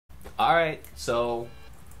Alright, so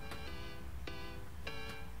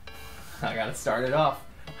I gotta start it off.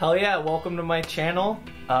 Hell yeah, welcome to my channel.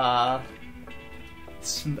 I'm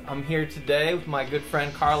here today with my good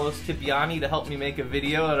friend Carlos Tipiani to help me make a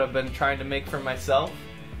video that I've been trying to make for myself.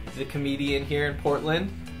 He's a comedian here in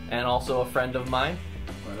Portland and also a friend of mine.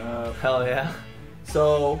 What up? Hell yeah.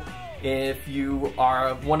 So, if you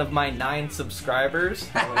are one of my 9 subscribers,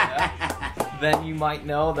 hell yeah, then you might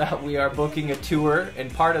know that we are booking a tour,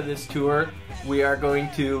 and part of this tour we are going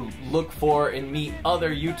to look for and meet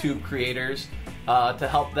other YouTube creators to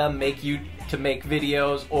help them make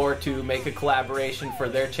videos or to make a collaboration for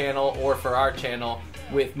their channel or for our channel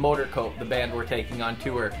with Motorcoat, the band we're taking on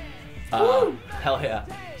tour. Hell yeah.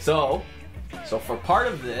 So for part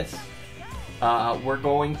of this, we're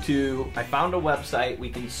going to, I found a website,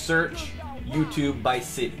 we can search YouTube by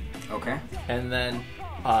city. Okay. And then,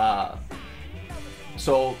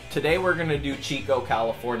 so today we're going to do Chico,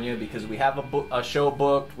 California, because we have a show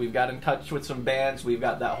booked, we've got in touch with some bands, we've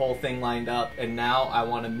got that whole thing lined up, and now I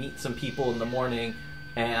want to meet some people in the morning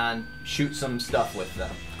and shoot some stuff with them.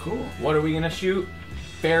 Cool. What are we going to shoot?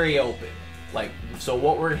 Very open. Like, so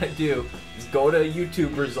what we're going to do is go to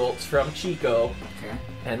YouTube results from Chico, okay,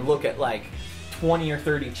 and look at like 20 or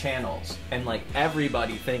 30 channels and like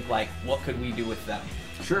everybody think like, what could we do with them?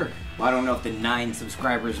 Sure. Well, I don't know if the 9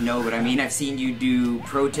 subscribers know, but I mean, I've seen you do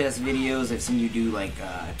protest videos, I've seen you do like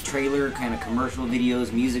trailer kind of commercial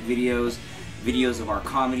videos, music videos, videos of our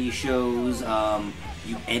comedy shows.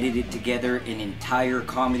 You edited together an entire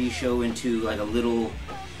comedy show into like a little,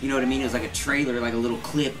 you know what I mean? It was like a trailer, like a little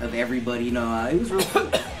clip of everybody. You know, it was real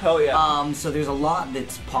cool. Oh yeah. So there's a lot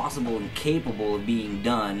that's possible and capable of being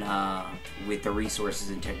done with the resources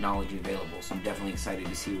and technology available. So I'm definitely excited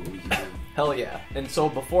to see what we can do. Hell yeah. And so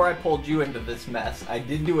before I pulled you into this mess, I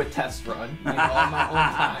did do a test run, you know, on my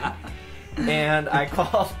own time. And I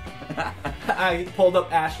pulled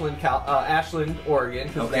up Ashland, Oregon,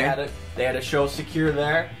 because okay, they had a show secure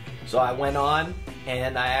there. So I went on,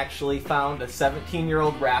 and I actually found a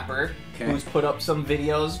 17-year-old rapper who's put up some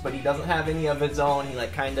videos, but he doesn't have any of his own. He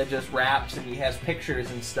like kind of just raps, and he has pictures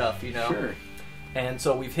and stuff, you know. Sure. And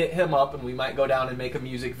so we've hit him up, and we might go down and make a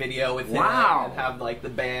music video with him and have like the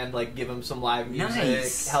band like give him some live music.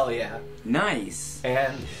 Nice. Hell yeah. Nice.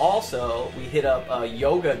 And also we hit up a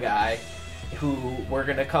yoga guy who we're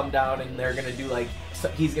gonna come down, and they're gonna do like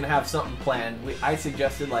he's gonna have something planned. I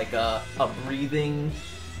suggested like a breathing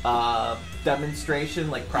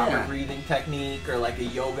demonstration, like proper breathing technique, or like a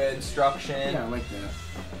yoga instruction. Yeah, I like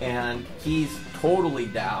that. And he's totally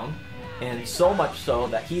down, and so much so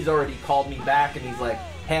that he's already called me back, and he's like,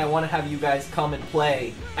 hey, I want to have you guys come and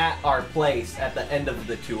play at our place at the end of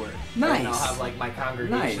the tour. Nice. And I'll have like my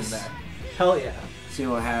congregation Nice. there. Hell yeah. So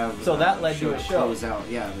you'll have So that led to a show. Close out,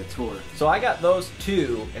 yeah, the tour. So I got those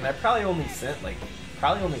 2, and I probably only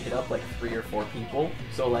hit up like 3 or 4 people,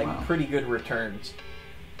 so like pretty good returns.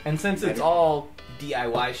 And since it's all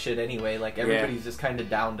DIY shit anyway, like everybody's just kind of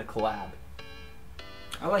down to collab.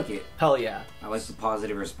 I like it. Hell yeah. I like the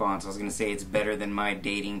positive response. I was going to say it's better than my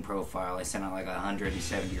dating profile. I sent out like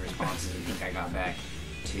 170 responses and think I got back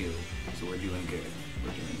 2. So we're doing good.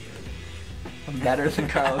 We're doing good. I'm better than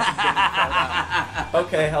Carlos.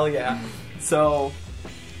 Okay, hell yeah. So,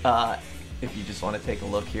 if you just want to take a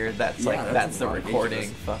look here, that's that's the recording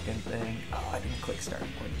fucking thing. Oh, I didn't click start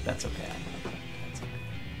recording. That's okay.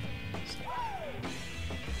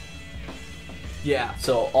 Yeah,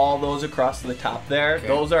 so all those across the top there,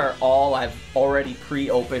 those are all I've already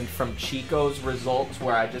pre-opened from Chico's results,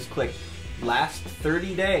 where I just clicked last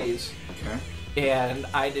 30 days, and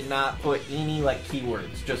I did not put any like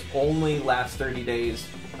keywords, just only last 30 days,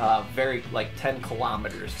 very like 10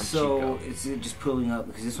 kilometers from Chico. So is it just pulling up,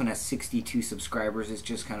 because this one has 62 subscribers, it's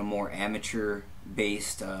just kind of more amateur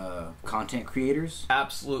based content creators?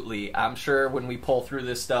 Absolutely. I'm sure when we pull through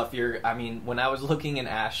this stuff, I mean, when I was looking in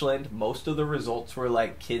Ashland, most of the results were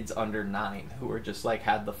like kids under 9 who were just like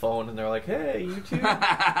had the phone and they're like, hey,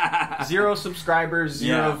 YouTube. 0 subscribers,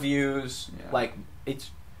 0 views. Like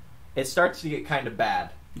it starts to get kind of bad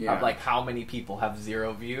of like how many people have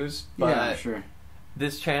 0 views. But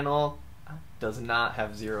this channel does not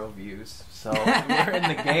have 0 views. So we're in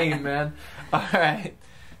the game, man. All right.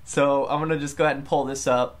 So I'm gonna just go ahead and pull this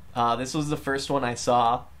up. This was the first one I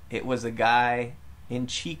saw. It was a guy in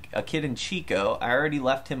a kid in Chico. I already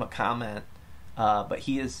left him a comment, but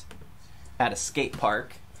he is at a skate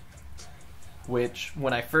park. Which,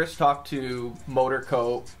 when I first talked to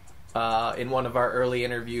Motorcoat in one of our early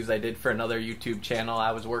interviews I did for another YouTube channel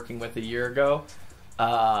I was working with a year ago,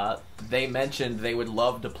 they mentioned they would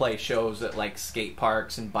love to play shows at like skate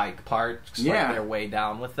parks and bike parks. Like they're way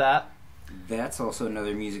down with that. That's also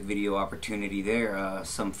another music video opportunity there.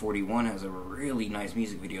 Sum 41 has a really nice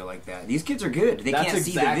music video like that. These kids are good. They That's can't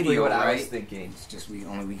see the exactly video, what right? I was thinking. It's just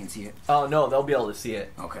only we can see it. Oh no, they'll be able to see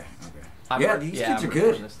it. Okay. These kids I'm are good.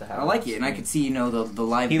 recording this to have I like on it, and I screen. could see the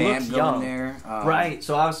live He band looks going young. there. Right,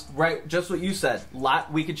 so I was right. Just what you said.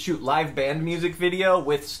 We could shoot live band music video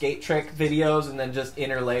with skate trick videos, and then just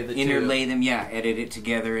interlay the two. Interlay them, yeah. Edit it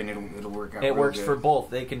together, and it'll work out. It real works good. for both.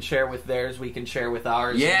 They can share with theirs. We can share with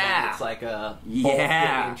ours. Yeah. And then it's like a both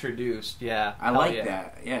get introduced. Yeah, I like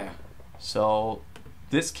that. Yeah. So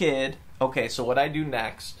this kid. Okay, so what I do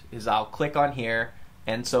next is I'll click on here.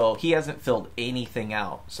 And so he hasn't filled anything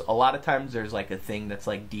out. So a lot of times there's like a thing that's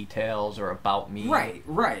like details or about me.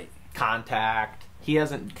 Right. Contact. He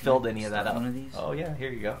hasn't filled any of that out. One of these? Oh yeah, here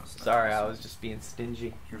you go. Sorry, I was just being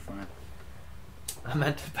stingy. You're fine. I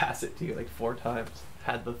meant to pass it to you like 4 times.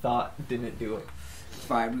 Had the thought, didn't do it. It's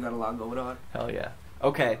fine. We got a lot going on. Hell yeah.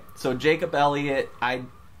 Okay, so Jacob Elliott,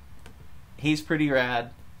 he's pretty rad.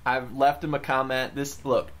 I've left him a comment.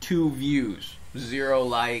 Look, 2 views, 0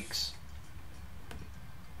 likes.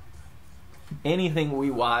 Anything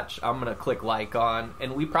we watch, I'm gonna click like on,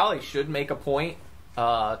 and we probably should make a point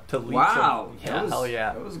to leave. Wow! Yeah, hell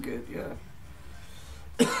yeah, that was good. Yeah,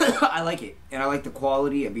 I like it, and I like the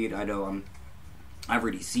quality. I mean, I know I've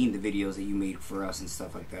already seen the videos that you made for us and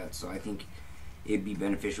stuff like that, so I think it'd be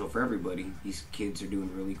beneficial for everybody. These kids are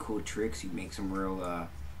doing really cool tricks. You make some real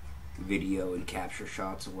video and capture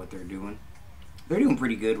shots of what they're doing. They're doing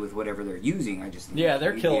pretty good with whatever they're using. I just think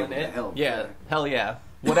they're killing it. Help. Yeah, hell yeah.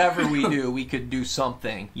 Whatever we do, we could do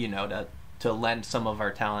something, to lend some of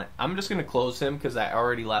our talent. I'm just gonna close him because I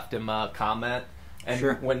already left him a comment. And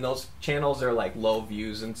Sure. When those channels are like low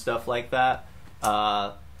views and stuff like that,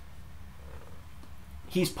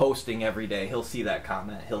 he's posting every day. He'll see that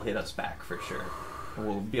comment. He'll hit us back for sure.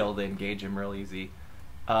 We'll be able to engage him real easy.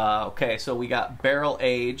 Okay, so we got Barrel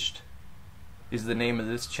Aged is the name of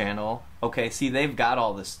this channel. Okay, see, they've got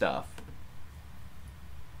all this stuff.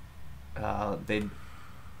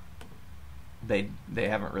 They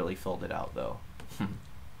haven't really filled it out though.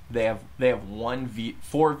 They have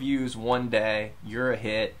 4 views one day. You're a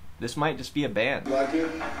hit. This might just be a band. Like it.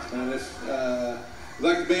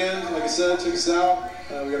 Like the band, like I said, check us out.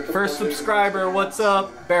 We got a couple First more subscriber, what's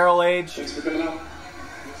up? Barrel Age. Thanks for coming out.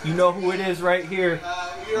 You know who it is right here.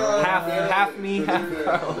 Half me, half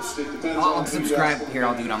Carlos. I'll subscribe. Here,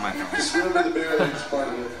 I'll do it on my phone. Just remember the barrel age part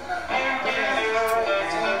of it.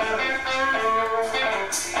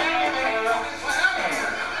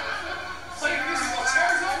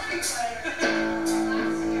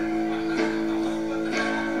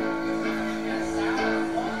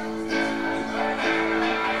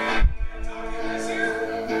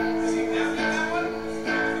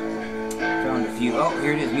 Found a few. Oh,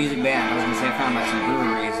 here it is, music band. I was gonna say I found like some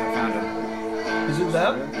breweries. I found them. Is it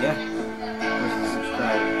them? Yeah. Where's the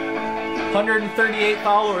subscriber? 138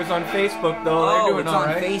 followers on Facebook though. They're doing it's all on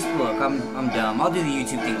right. Facebook. I'm dumb. I'll do the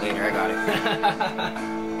YouTube thing later. I got it.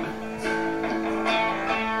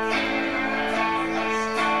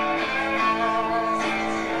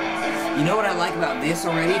 You know what I like about this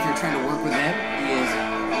already? If you're trying to work with them, is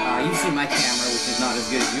you see my camera, which is not as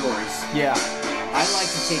good as yours. Yeah. I like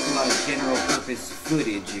to take a lot of general purpose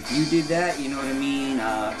footage. If you did that, you know what I mean?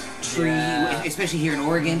 Especially here in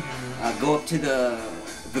Oregon, go up to the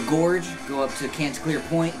gorge, go up to Canticleer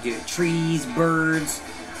Point, do trees, birds,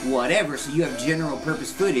 whatever. So you have general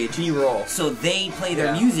purpose footage. B-roll. So they play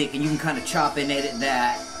their music, and you can kind of chop and edit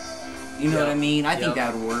that. You know what I mean? I think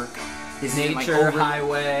that would work. This isn't like Nature,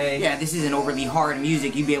 highway. Yeah, this isn't overly hard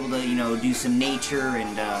music. You'd be able to, do some nature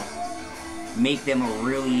and make them a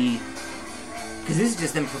really... Because this is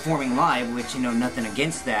just them performing live, which, nothing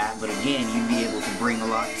against that. But again, you'd be able to bring a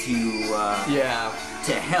lot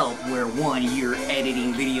to help, where one, you're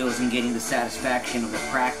editing videos and getting the satisfaction of the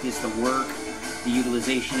practice, the work, the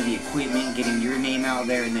utilization of the equipment, getting your name out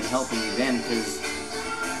there, and then helping them, because,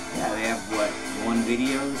 they have, 1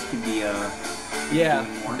 video? This could be Yeah,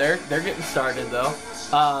 they're getting started though.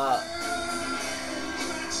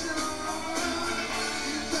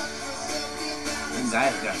 This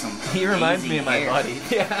guy's got some He reminds me of my hair. buddy.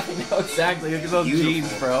 Yeah, I know exactly. Look at those Beautiful.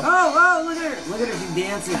 jeans, bro. Oh, look at her. Look at her. She's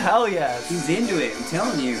dancing. Hell yes. She's into it. I'm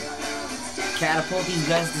telling you. Catapult these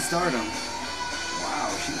guys to stardom. Wow,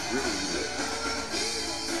 she's really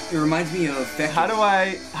good. It reminds me of Feckin. How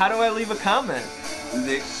do I leave a comment?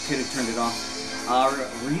 They could have turned it off.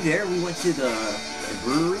 Were you there? We went to the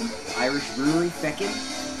brewery, Irish brewery, Feckin.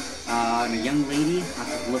 And a young lady, I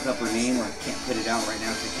have to look up her name, or I can't put it out right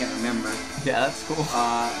now because I can't remember. Yeah, that's cool.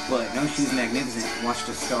 But no, she was magnificent. Watched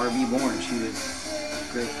a star be born. She was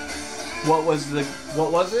great. What was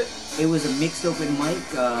it? It was a mixed open mic,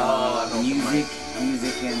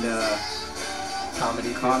 music and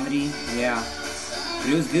comedy. Yeah, but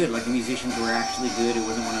it was good. Like the musicians were actually good. It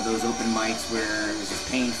wasn't one of those open mics where it was just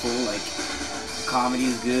painful. Like the comedy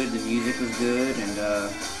was good, the music was good,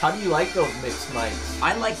 and how do you like those mixed mics?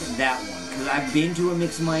 I liked that one because I've been to a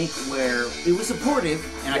mixed mic where it was supportive,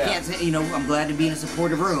 and I can't say I'm glad to be in a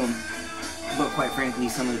supportive room. But quite frankly,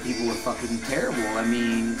 some of the people were fucking terrible. I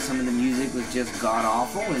mean, some of the music was just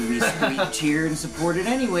god-awful, and we cheered and supported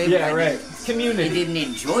anyway. Yeah, but right. Community. I didn't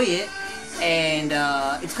enjoy it. And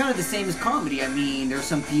it's kind of the same as comedy. I mean, there's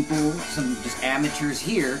some people, some just amateurs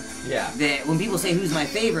here, that when people say who's my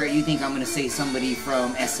favorite, you think I'm going to say somebody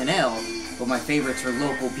from SNL. But my favorites are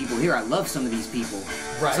local people here. I love some of these people.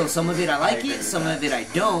 Right. So some of it I like it, some of it I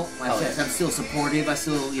don't. I'm still supportive. I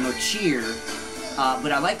still, cheer.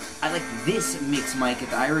 But I like this mixed mic at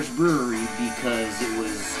the Irish Brewery because it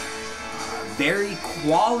was very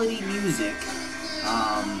quality music.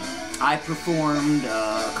 I performed,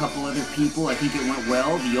 a couple other people. I think it went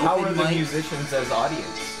well. The open How were the mic, musicians as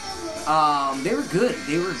audience? They were good.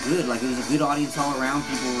 They were good. Like, it was a good audience all around.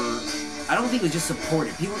 People were... I don't think it was just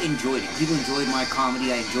supportive. People enjoyed it. People enjoyed my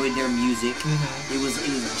comedy. I enjoyed their music. It was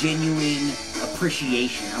genuine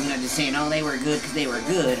appreciation. I'm not just saying, oh, they were good because they were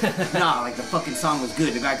good. Nah, like the fucking song was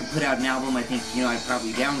good. The guy could put out an album. I think I'd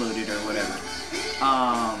probably download it or whatever.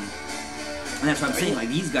 And that's what I'm saying. Like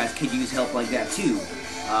these guys could use help like that too.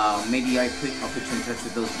 Maybe I'll put you in touch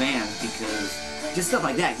with those bands because just stuff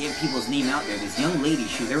like that. Get people's name out there. This young lady,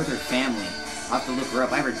 she was there with her family. I'll have to look her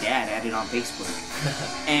up. I have her dad added on Facebook.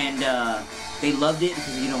 And they loved it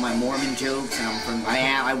because, my Mormon jokes. And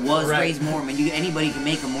I was raised Mormon. Anybody can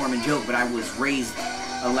make a Mormon joke, but I was raised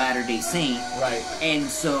a Latter-day Saint. Right. And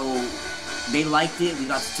so they liked it. We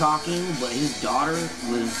got to talking, but his daughter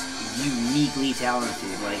was uniquely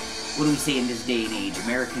talented. Like, what do we say in this day and age?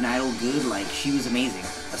 American Idol good? Like, she was amazing.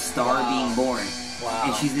 A star being born. Wow.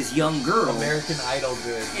 And she's this young girl. American Idol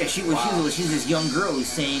good. Yeah, she's this young girl who's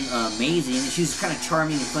saying amazing, and she's kind of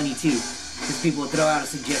charming and funny too. Because people would throw out a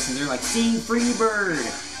suggestion, they're like, sing Freebird.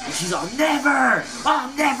 And she's all,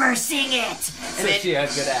 I'll never sing it. So then, she had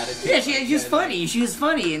good attitude. Yeah, she was funny. She was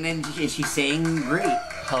funny, and then she sang great.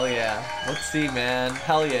 Hell yeah. Let's see, man.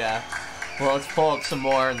 Hell yeah. Well, let's pull up some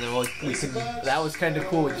more, and then we can. That was kind of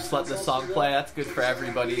cool. We just let the song play. That's good for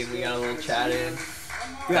everybody, and we got a little chat in.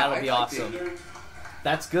 Yeah, that'll be awesome.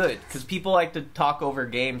 That's good, because people like to talk over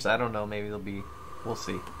games. I don't know, maybe we'll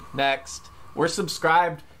see. Next. We're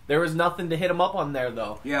subscribed. There was nothing to hit them up on there,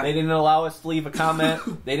 though. Yeah. They didn't allow us to leave a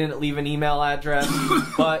comment. They didn't leave an email address.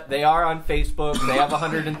 But they are on Facebook. They have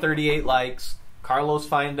 138 likes. Carlos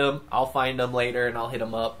find them. I'll find them later, and I'll hit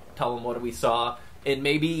them up. Tell them what we saw. And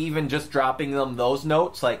maybe even just dropping them those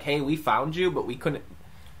notes, like, hey, we found you, but we couldn't...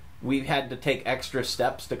 We had to take extra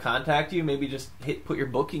steps to contact you. Maybe just put your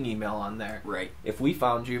booking email on there. Right. If we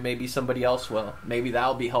found you, maybe somebody else will. Maybe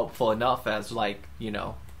that'll be helpful enough as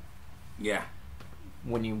Yeah.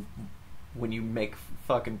 When you make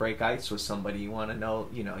fucking break ice with somebody, you want to know.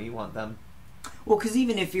 You want them. Well, because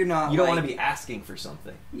even if you're not, you don't want to be asking for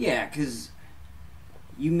something. Yeah, because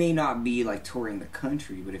you may not be touring the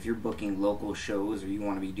country, but if you're booking local shows or you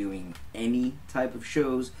want to be doing any type of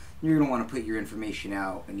shows, you're going to want to put your information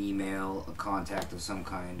out, an email, a contact of some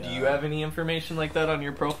kind. Do you have any information like that on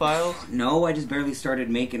your profiles? No, I just barely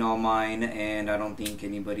started making all mine, and I don't think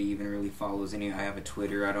anybody even really follows any. I have a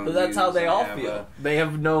Twitter. I don't. But that's how they all feel. They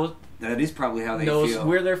have no. That is probably how they feel.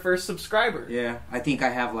 We're their first subscriber. Yeah, I think I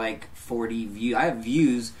have 40 views. I have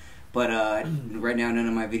views. But right now, none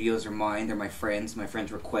of my videos are mine. They're my friends. My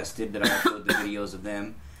friends requested that I upload the videos of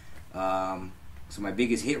them. So my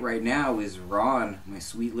biggest hit right now is Ron, my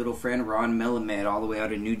sweet little friend Ron Melamed, all the way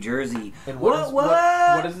out in New Jersey. And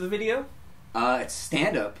what is the video? It's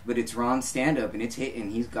stand-up, but it's Ron's stand-up, and it's hit,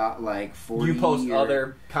 and he's got 40... You post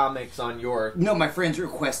other comics on your... No, my friends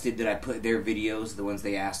requested that I put their videos, the ones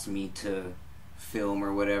they asked me to film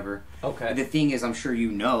or whatever. Okay. The thing is, I'm sure I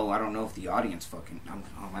don't know if the audience fucking... am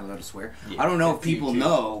I allowed to swear? Yeah, I don't know if people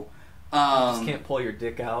know. You just can't pull your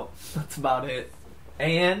dick out. That's about it.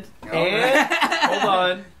 And hold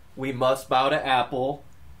on. We must bow to Apple.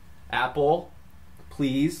 Apple,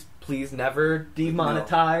 please never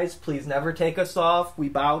demonetize. No. Please never take us off. We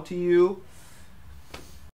bow to you.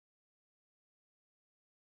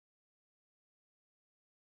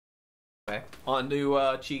 Okay. On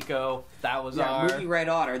to Chico. That was our... moving right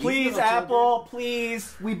on. Please, Apple,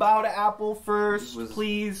 please. We bow to Apple first.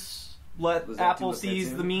 Please let Apple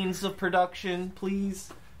seize the means of production. Please.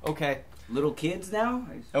 Okay. Little kids now?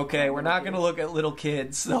 Okay, we're not going to look at little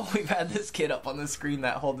kids. So we've had this kid up on the screen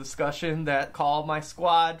that whole discussion. That call my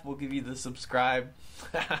squad. We'll give you the subscribe.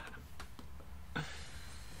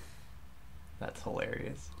 That's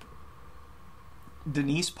hilarious.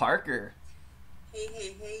 Denise Parker.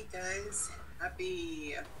 Hey, guys.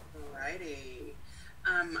 Happy Friday.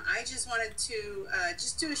 I just wanted to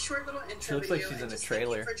just do a short little intro She looks video. like she's in a just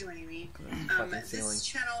trailer. Thank you for joining me. Ceiling. This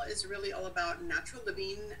channel is really all about natural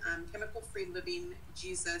living, chemical-free living,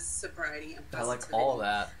 Jesus, sobriety, and I positivity. like all of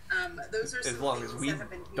that. Those are As some long things as we that have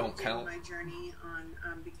been don't huge in count. my journey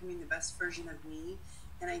on becoming the best version of me.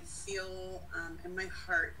 And I feel in my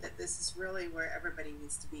heart that this is really where everybody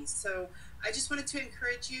needs to be. So I just wanted to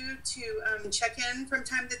encourage you to check in from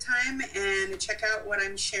time to time and check out what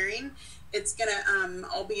I'm sharing. It's going to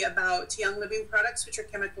all be about Young Living products, which are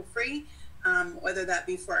chemical free, whether that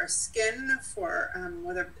be for our skin, for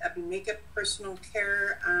whether that be makeup, personal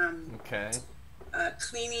care,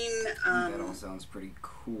 cleaning. That all sounds pretty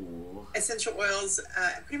cool. Essential oils,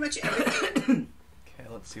 pretty much everything. Okay,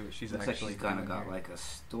 let's see what she's Looks actually like she's kind of doing got here. like a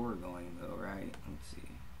store going though, right? Let's see.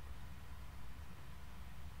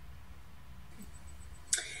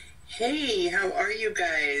 Hey, how are you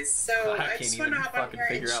guys? So I I can't just even want to hop on fucking here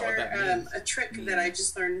and figure out what share that means. a trick that I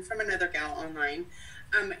just learned from another gal online.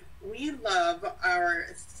 We love our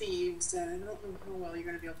thieves, and I don't know how well you're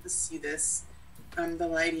going to be able to see this. The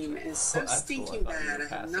lighting is so That's cool. stinking I thought you bad. were I have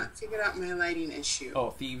passing. not figured out my lighting issue. Oh,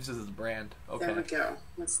 Thieves is the brand. Okay. There we go.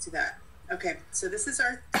 Let's do that. Okay, so this is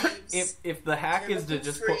our thieves If the hack is to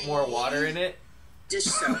just put more water in it, dish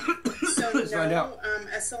soap. So Let's find no out. How long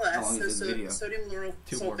SLS, is this video? sodium lauryl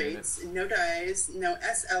 2 more minutes. sulfates, no dyes, no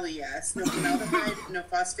SLES, no formaldehyde, no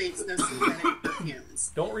phosphates, no synthetic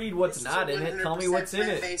perfumes. don't read what's This not is in it. Tell me what's in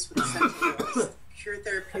it. plant-based with essential oils. Pure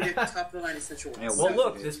therapeutic, top of the line essential oils. Yeah, Well,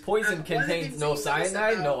 look, this poison One of the contains things no that you notice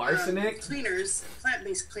cyanide, no about, arsenic. Cleaners,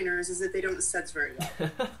 plant-based cleaners, is that they don't suds very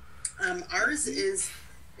well. Ours is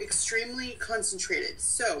extremely concentrated.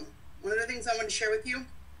 So, one of the things I want to share with you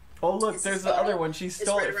Oh, look, is there's this the other bottle one she is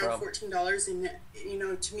stole right it around from. $14, and you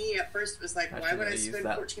know, to me at first it was like, I why would I shouldn't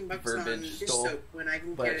have spend used that $14 on verbiage, dish stole. soap when I can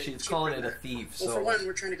get But it she's cheaper calling it a than thief, Well, so... for one,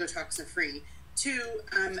 we're trying to go toxin free. Two,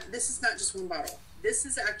 this is not just one bottle. This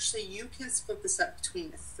is actually, you can split this up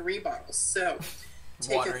between 3 bottles. So,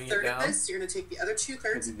 take Watering a it third of down? this, you're going to take the other 2/3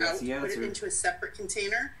 I think that's out, the put it answer. into a separate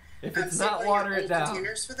container. If it's save not all water your it old down.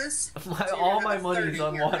 containers for this. My, So you're all gonna my have a money third is in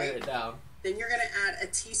on here, water right? it down. Then you're going to add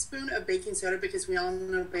a teaspoon of baking soda because we all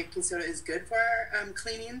know baking soda is good for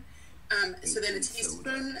cleaning. So then a Baking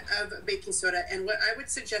teaspoon of baking soda. And what I would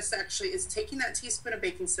suggest actually is taking that teaspoon of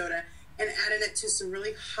baking soda and adding it to some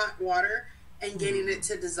really hot water and getting it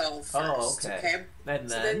to dissolve first. Oh, okay. And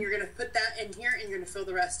So then... then you're going to put that in here and you're going to fill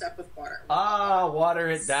the rest up with water. water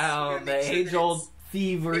it So you're down. gonna The make sure that age-old it's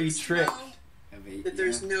thievery mixed trick. well, that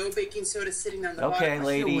there's no baking soda sitting on the Okay, bottom. I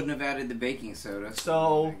lady. still wouldn't have added the baking soda.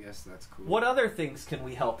 So, I guess that's cool. What other things can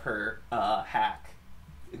we help her hack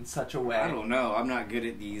in such a way? I don't know. I'm not good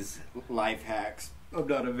at these life hacks. I'm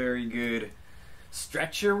not a very good...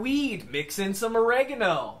 Stretch your weed. Mix in some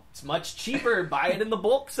oregano. It's much cheaper. Buy it in the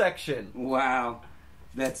bulk section. Wow.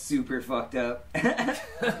 That's super fucked up.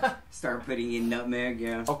 Start putting in nutmeg,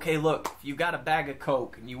 yeah. Okay, look. If you got a bag of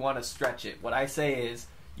Coke and you want to stretch it, what I say is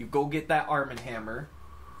you go get that Arm & Hammer.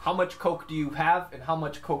 How much Coke do you have and how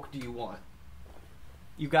much Coke do you want?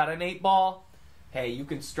 You got an 8-ball? Hey, you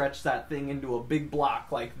can stretch that thing into a big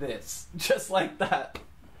block like this. Just like that.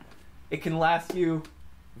 It can last you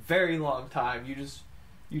a very long time. You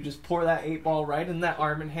just pour that 8-ball right in that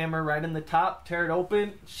Arm & Hammer, right in the top, tear it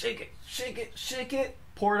open, shake it, shake it, shake it,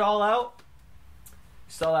 pour it all out.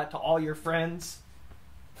 Sell that to all your friends.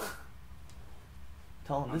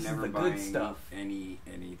 Tell them this is the good stuff.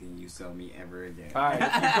 Anything you sell me ever again. All right,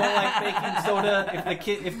 if you don't like baking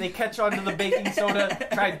soda, if they catch on to the baking soda,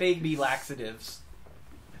 try baby laxatives.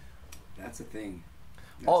 That's a thing.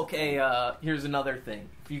 Okay, here's another thing.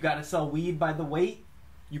 If you gotta sell weed by the weight,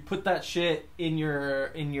 you put that shit in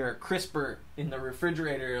your crisper in the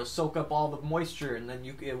refrigerator. It'll soak up all the moisture, and then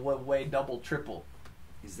it will weigh double, triple.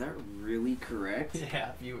 Is that really correct?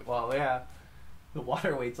 Yeah, yeah. The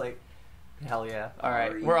water weight's like, hell yeah. All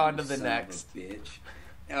right, Are we're you on to the son next. of a bitch.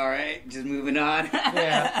 All right, just moving on.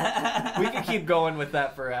 Yeah, we could keep going with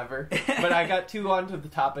that forever. But I got too onto the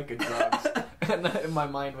topic of drugs, and my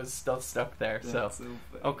mind was still stuck there. So funny.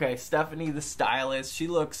 okay, Stephanie the stylist. She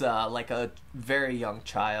looks like a very young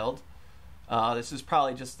child. This is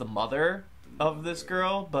probably just the mother of this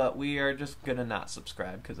girl, but we are just gonna not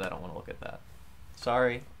subscribe because I don't want to look at that.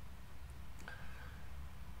 Sorry.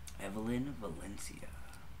 Evelyn Valencia.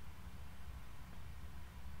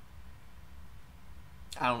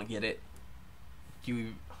 I don't get it.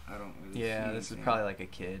 You, I don't really yeah, see this is anything. probably like a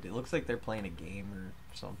kid. It looks like they're playing a game or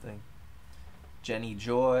something. Jenny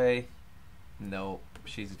Joy. Nope,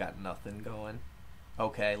 she's got nothing going.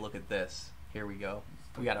 Okay, look at this. Here we go.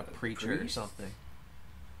 We got a preacher or priest? something.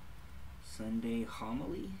 Sunday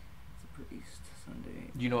homily? It's a priest.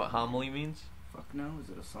 Sunday. You know what homily means? Fuck no. Is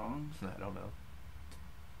it a song? I don't know.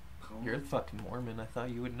 Poem? You're a fucking Mormon. I thought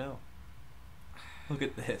you would know. Look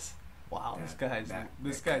at this. Wow, this guy's that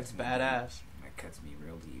guy's cuts me badass. deep. That cuts me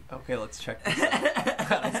real deep. Okay, let's check this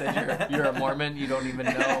out. I said you're a Mormon. You don't even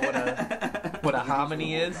know what a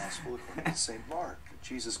hominy is. Gospel according to St. Mark.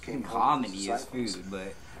 Jesus came home Hominy to his is disciples. food,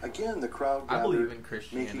 but Again, the crowd I believe gathered, in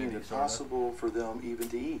Christianity, making it sorta. impossible for them even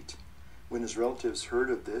to eat. When his relatives heard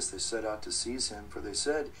of this, they set out to seize him, for they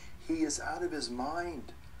said, "He is out of his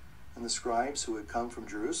mind." And the scribes who had come from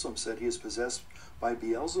Jerusalem said, "He is possessed by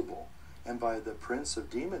Beelzebul, and by the prince of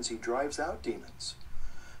demons he drives out demons."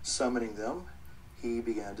 Summoning them, he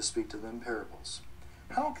began to speak to them in parables.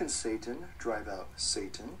 "How can Satan drive out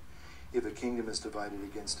Satan? If a kingdom is divided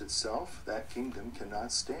against itself, that kingdom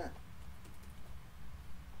cannot stand."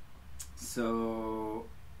 so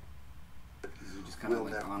these are just kind of Will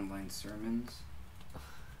like never- online sermons.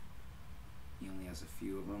 He only has a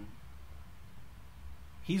few of them.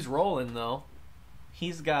 He's rolling though.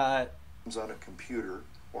 He's got On a computer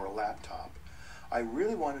or a laptop. I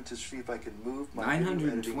really wanted to see if I could move my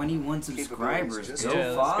 921 video editing subscribers. capabilities Go just Yeah,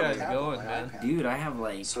 this father. guy's tap on going, my man. iPad. Dude, I have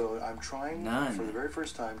like So I'm trying None. for the very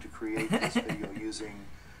first time to create this video using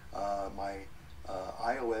my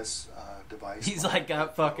iOS device. he's my like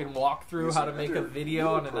got fucking walkthrough using how to make a another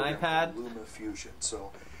video on an program iPad. called LumaFusion.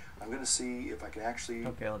 So I'm going to see if I can actually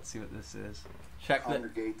Okay, let's see what this is. Check that.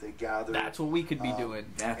 congregate. They gather. That's what we could be doing.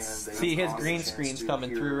 that's and they See his have a green chance screen's to coming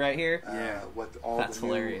hear, through right here. Yeah. What all That's the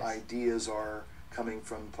new hilarious. ideas are coming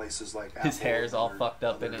from places like His Apple hair's and all other- fucked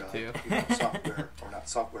up in other, it, too. Software, or not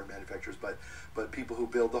software manufacturers, but people who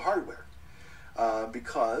build the hardware,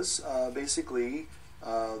 because basically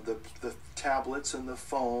the tablets and the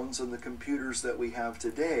phones and the computers that we have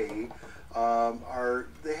today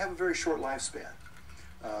they have a very short lifespan.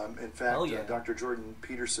 In fact, Hell yeah. Dr. Jordan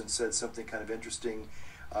Peterson said something kind of interesting.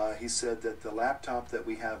 He said that the laptop that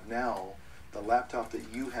we have now, the laptop that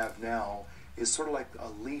you have now, is sort of like a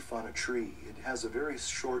leaf on a tree. It has a very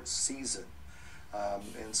short season.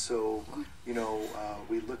 And so,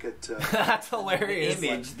 we look at That's hilarious.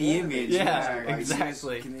 the image. Yeah, devices,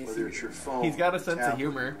 exactly. Can they whether see it's your it? phone, He's got a your sense of tablet,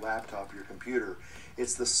 humor. your laptop, your computer.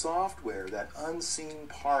 It's the software, that unseen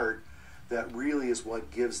part, that really is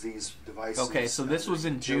what gives these devices. Okay, so this was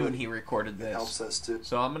in June utility. he recorded It helps this. us to.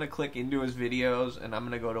 So I'm gonna click into his videos and I'm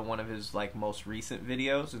gonna go to one of his like most recent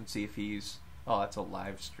videos and see if he's. Oh, that's a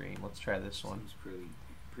live stream. Let's try this one. Seems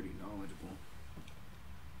pretty knowledgeable.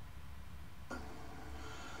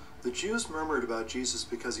 The Jews murmured about Jesus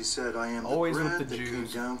because he said, "I am Always the with bread the that Jews. came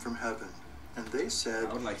down from heaven." And they said,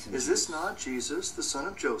 I would like some "Is this juice." not Jesus, the son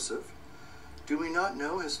of Joseph? Do we not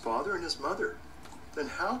know his father and his mother? Then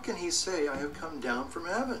how can he say, 'I have come down from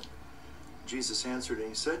heaven'?" Jesus answered and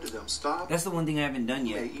he said to them, "Stop. That's the one thing I haven't done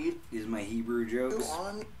You yet. may eat Is my Hebrew jokes.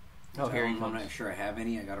 on." Oh, here he I'm comes. not sure I have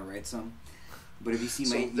any. I gotta write some. But if you see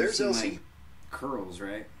So my, there's Elsie. my curls,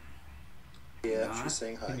 right? Yeah, Not she's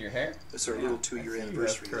saying hi. In your hair? It's our Yeah. little I 2-year see you have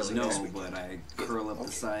anniversary. curly isn't it, No, this weekend? but I curl up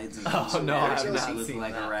the sides and Oh so no, I I've There's not look seen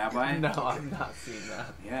like that. a rabbi. No, I've not seen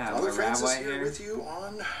that. Yeah, Father my Francis rabbi here hair. with you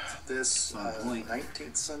on this On point.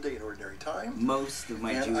 19th Sunday in Ordinary Time. Most of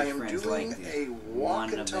my And Jewish I am friends doing liked a it. walk One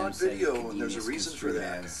and of them talk said video, it could and be there's a reason for misconstrued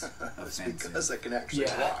that. as It's offensive. because I can actually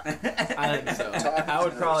Yeah. walk. I think so. Talk I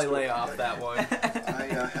would is probably another lay story. off that one.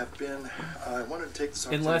 I have been. I wanted to take this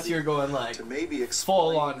opportunity Unless you're going like to maybe full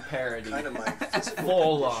explain on parody. kind of my physical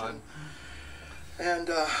Full condition. on. And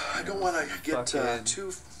I don't want to get Fucking-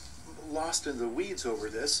 too lost in the weeds over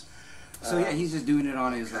this. So yeah, he's just doing it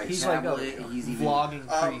on his like He's like tablet. a He's even vlogging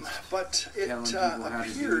priest. But it Telling people how to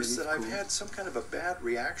do appears it is that I've cool. had some kind of a bad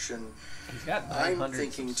reaction. He's got I'm 900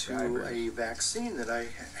 thinking to subscribers. a vaccine that I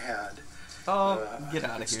had. Oh, get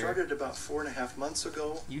out It of here. started about 4.5 months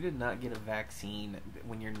ago. You did not get a vaccine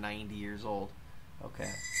when you're 90 years old.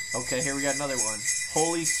 Okay. Okay, here we got another one.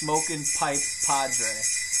 Holy Smoking Pipe Padre.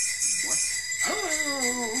 Ho,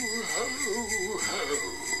 ho,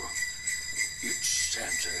 ho. It's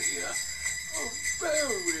Santa here. Oh,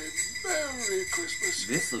 Merry Christmas.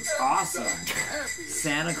 This looks and awesome. the happiest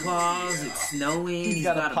Santa Claus. New Year. It's snowing. He's He's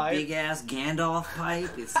got got a a pipe. big ass Gandalf pipe.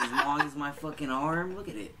 It's as long as my fucking arm. Look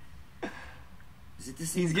at it. Is it the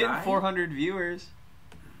same He's getting guy? 400 viewers.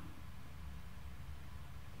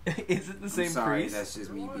 Is it the I'm same sorry, priest? that's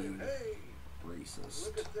just me being Hey, racist.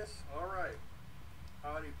 look at this. All right.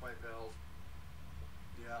 Howdy, Pipe Pals.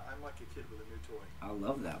 Yeah, I'm like a kid with a new toy. I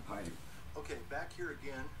love that pipe. Okay, back here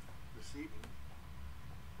again this evening.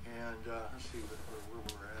 And let's see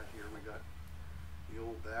where we're at here. We got the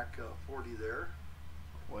old back 40 there.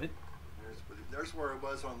 What? There's where I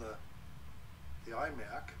was on the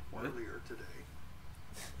iMac earlier today.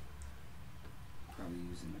 Probably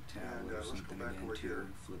using a tablet And, or let's go something back again over too, here.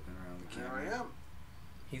 flipping around the There camera. I am.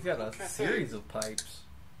 He's got a Okay. series of pipes.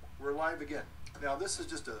 We're live again. Now this is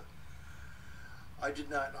just I did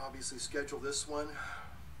not obviously schedule this one,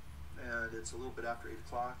 and it's a little bit after 8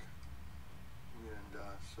 o'clock, and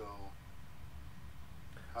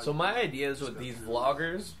So my idea is with these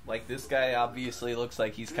vloggers, like this guy obviously looks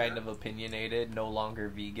like he's kind of opinionated, no longer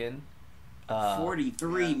vegan.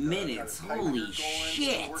 43 minutes. Holy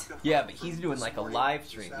shit. Yeah, but he's doing like a live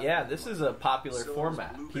stream. Yeah, this is a popular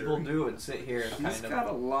format. People do and sit here and He's kind got a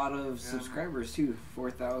of... lot of subscribers too,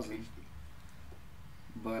 4,000.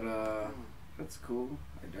 But that's cool.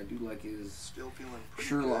 I do like his Still feeling pretty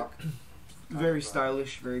Sherlock. good. Very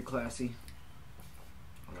stylish, very classy.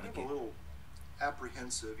 Kind of a little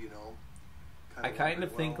apprehensive, you know. I kind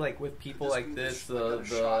of think like with people like this,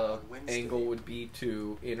 the angle would be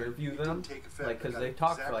to interview them, like because they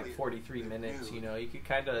talk for like 43 minutes, you know, you could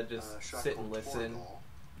kind of just sit and listen,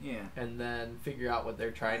 Yeah. and then figure out what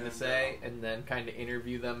they're trying to say, and then kind of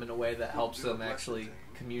interview them in a way that helps them actually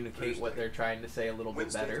communicate what they're trying to say a little bit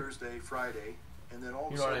Wednesday, better. Thursday, Friday, and then all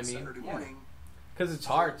of You a know what I sudden mean? Saturday Yeah. morning. Because it's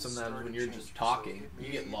hard sometimes when you're just talking,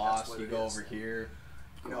 you get lost, you go over here.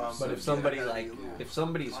 But if somebody if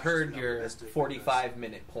somebody's heard your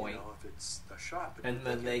 45-minute point, and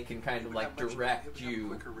then they can kind of like direct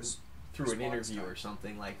you through an interview or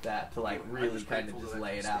something like that to like really kind of just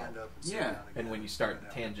lay it out. Yeah. And when you start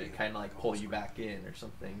the tangent, kind of like pull you back in or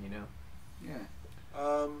something, you know.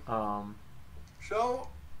 Yeah. So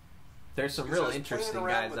There's some real interesting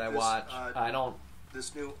guys I watch. I don't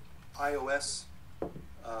this new iOS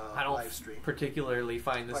live stream. particularly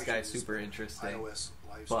find this guy super interesting. iOS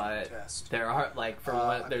live stream But test. there are like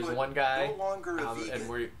there's put one guy, no longer a and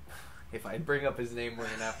vegan. if I bring up his name, we're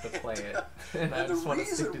gonna have to play it. And I the just want to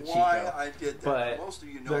stick to reason why Chico. I did that, But most of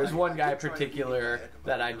you know there's one guy did try to be particular vegan about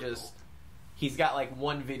that a I year just ago. he's got like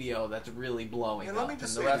one video that's really blowing And up, let me and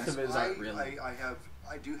just the say rest this, of his aren't really.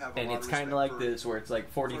 I do have a And lot it's of kind of respect like for- this, where it's like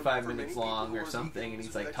for 45 many minutes people long who or are something, vegans, and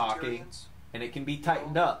he's like talking, vegetarians. and it can be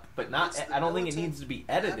tightened up, but not. It's the I don't think it militant- needs to be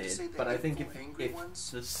I have to edited. say the But I think hateful, angry if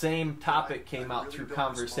ones, the same topic I came out really through don't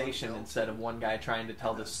conversation respond well. instead of one guy trying to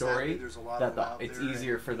tell the Sadly, story, there's a lot that of them out it's there,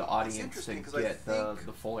 easier and for the it's audience to interesting 'cause I get the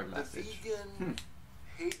think fuller the message. vegan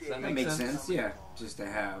heyday that That make makes sense? sense, yeah. Just to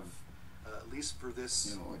have, at least for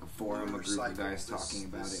this, you know, like a forum, a lunar group of cycle, guys this- talking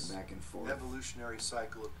about this it back and forth. evolutionary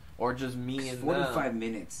cycle of Or just me and 45 them.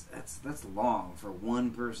 minutes. That's long for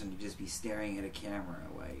one person to just be staring at a camera.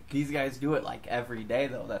 Like, These guys do it like every day,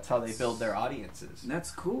 though. That's how they build their audiences.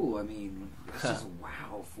 that's cool. I mean, it's just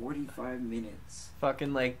wow, 45 minutes.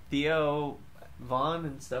 Fucking like Theo Vaughn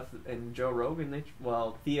and stuff, and Joe Rogan.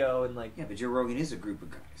 Theo and like Yeah, but Joe Rogan is a group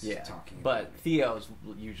of guys yeah, talking. but about it. Theo's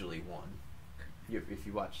usually one. If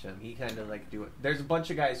you watch him, he kind of like do it. There's a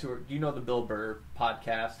bunch of guys who are. Do you know the Bill Burr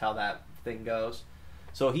podcast? How that thing goes?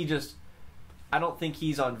 So he just. I don't think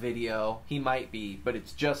he's on video. He might be, but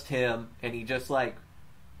it's just him, and he just like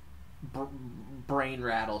brain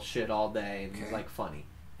rattle shit all day, and he's Okay. like funny.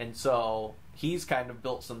 And so he's kind of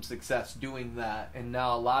built some success doing that. And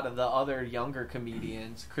now a lot of the other younger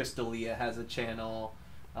comedians, Chris D'Elia has a channel.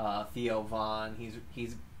 Theo Vaughn,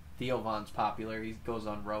 he's Theo Vaughn's popular. He goes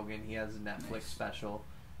on Rogan. He has a Netflix special,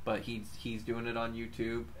 but he's doing it on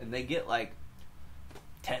YouTube, and they get like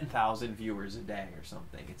 10,000 viewers a day or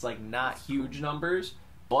something. It's like not huge numbers,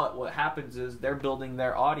 but what happens is they're building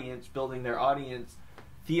their audience.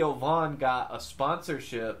 Theo Vaughn got a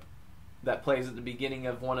sponsorship that plays at the beginning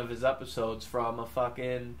of one of his episodes from a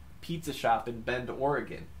fucking pizza shop in Bend,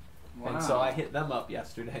 Oregon. Wow. And so I hit them up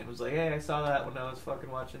yesterday and was like, hey, I saw that when I was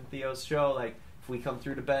fucking watching Theo's show. Like, if we come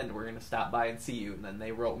through to Bend, we're going to stop by and see you. And then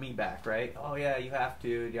they wrote me back, right? Oh, yeah, you have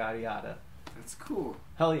to, yada, yada. That's cool.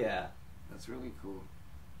 Hell yeah. That's really cool.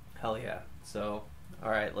 Hell yeah. So,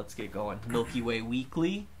 all right, let's get going. Milky Way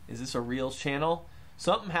Weekly. Is this a real channel?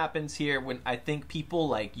 Something happens here when I think people,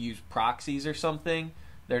 like, use proxies or something.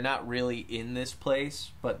 They're not really in this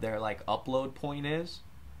place, but their, like, upload point is.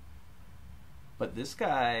 But this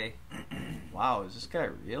guy... wow, is this guy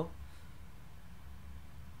real?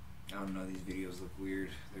 I don't know, these videos look weird.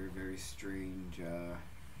 They're very strange thumbnails.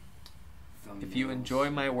 If you enjoy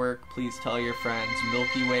my work, please tell your friends.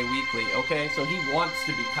 Milky Way Weekly. Okay, so he wants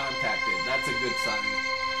to be contacted. That's a good sign.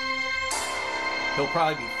 He'll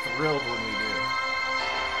probably be thrilled when we do.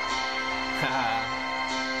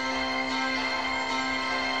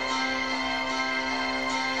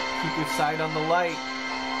 Keep your sight on the light.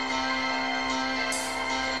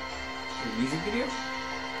 Your music video?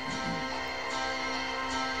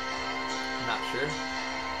 Not sure.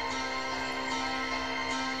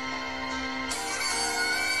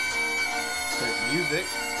 There's music.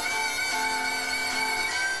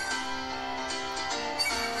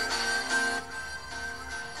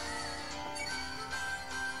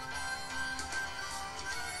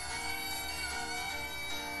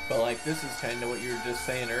 But like this is kind of what you were just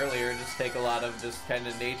saying earlier. Just take a lot of just kind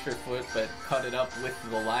of nature foot, but cut it up with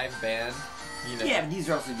the live band. You know. Yeah, but these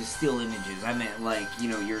are also just still images. I meant like, you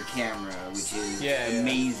know, your camera, which is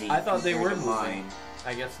amazing. I thought they were compared to mine.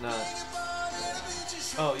 I guess not.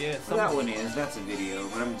 Oh yeah, Well, that one is. That's a video,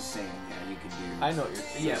 but I'm just saying, yeah, we could do. I know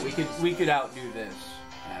what you're. Yeah, we could outdo this.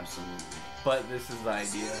 Absolutely. But this is the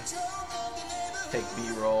idea. Take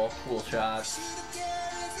B-roll, cool shots.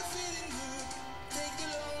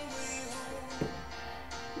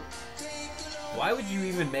 Why would you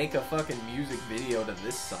even make a fucking music video to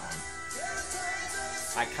this song?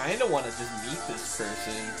 I kind of want to just meet this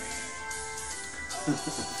person.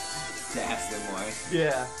 To ask them why.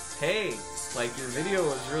 Yeah. Hey, like your video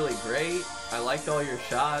was really great. I liked all your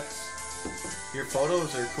shots. Your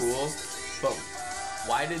photos are cool. But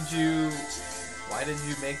why did you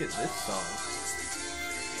make it this song?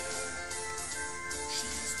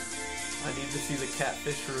 I need to see the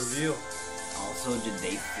catfish review. Also, did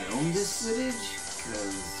they film this footage?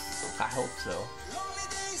 Because I hope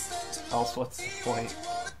so. Else, what's the point?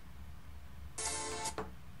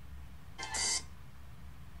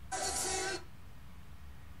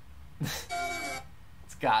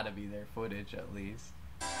 It's gotta be their footage at least.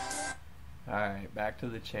 Alright, back to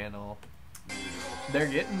the channel. They're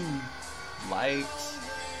getting likes.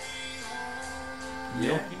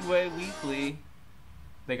 Milky Way Weekly.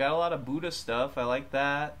 They got a lot of Buddha stuff. I like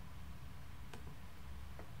that.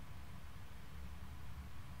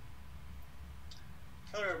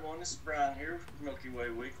 Hello everyone, this is Brian here from Milky Way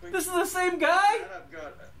Weekly. This is the same guy? And I've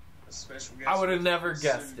got a special guest. I would have with never us,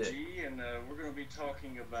 guessed Sue it. G, and we're going to be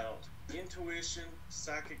talking about intuition,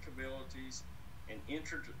 psychic abilities, and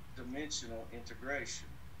interdimensional integration.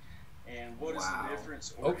 And what is the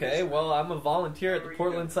difference? Okay, well, I'm a volunteer at the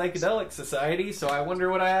Portland Psychedelic Society, so I wonder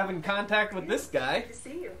what I have in contact with this guy. Good to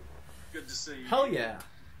see you. Good to see you. Hell yeah.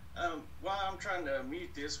 While I'm trying to mute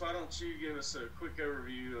this, why don't you give us a quick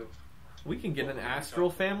overview of... We can get an Astral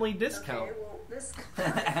Family discount. Okay, well, this came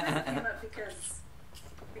up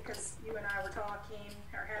because you and I were talking,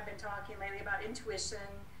 or have been talking lately about intuition.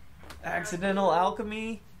 Accidental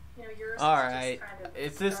alchemy? You know, yours Alright, kind of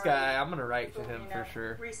it's this guy. I'm gonna write to him for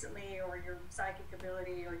sure. Recently, or your psychic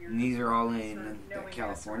ability, or your... And these are all sort in of the knowingness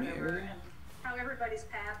California or whatever, area? and how everybody's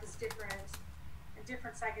path is different.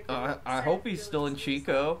 Different psychic I hope he's still in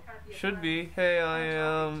Chico. Should be. Hey, I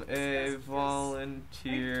am a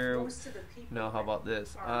volunteer. No, how about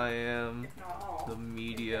this? I am the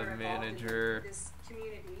media manager. This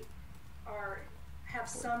community have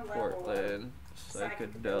some Portland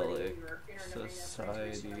Psychedelic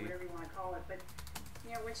Society. Whatever you want to call it, but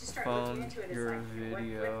you know, once you start looking into it, it's your like,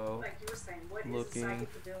 video like you were saying, what is looking psychic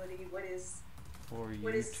ability? What is for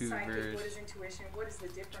what is psychic? YouTubers What is intuition? What is the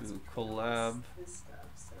difference to between collab this stuff?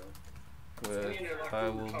 So with. You know, like I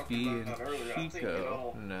we were will talking be about in that earlier, I think it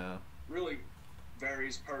Chico. all No. really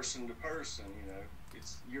varies person to person, you know.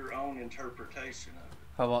 It's your own interpretation of it.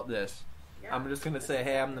 How about this? yeah. I'm just gonna say,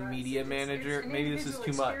 hey, I'm the media manager. It's an Maybe this is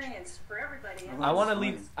too much. experience for everybody. I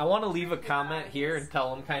want to leave a comment here and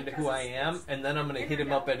tell him kind of who I am, and then I'm gonna hit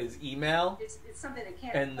him up at his email, It's something that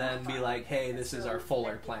can't and then be like, hey, this is our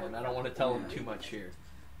fuller plan. I don't want to tell him too much here.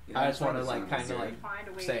 I just want to like kind of like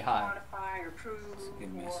say hi. quantify or prove,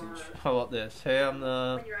 Good message. or How about this? Hey, I'm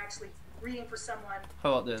the. when you're actually reading for someone.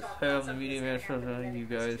 How about this? talk Hey, about I'm the something media that's manager. gonna happen, You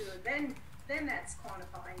then it guys. comes to- Then that's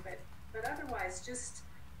quantifying, but otherwise, just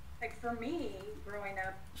like for me, growing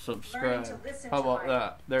up, learning Subscribe. to listen How to about my,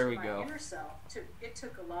 that? There to we my go. inner self. It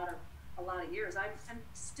took a lot of years. I'm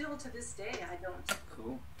still to this day. I don't.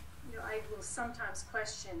 Cool. You know, I will sometimes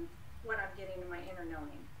question what I'm getting in my inner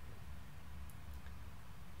knowing.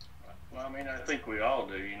 Well, I mean, I think we all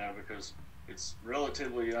do, you know, because it's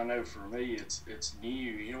relatively, I know for me, it's new.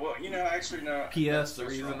 You know what? You know, actually, no. P.S. The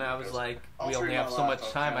reason I was like, we only have so much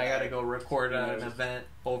time. I gotta go record an event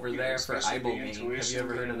over there for Iboming. Have you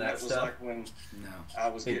ever heard of that stuff? Like when No. I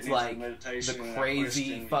was It's getting like into meditation the and I crazy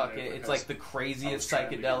questioned, fucking. you know, It's like the craziest I was trying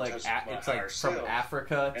to get in psychedelic. touch with my It's like higher from self.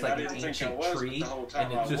 Africa. It's And I like an didn't think I ancient was, but tree, the whole time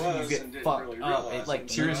and it I just was you and get didn't fucked really up. realize It like it.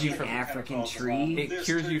 cures you An from African tree. it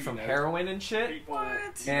cures you from heroin and shit. People,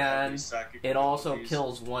 And these psychic it also abilities,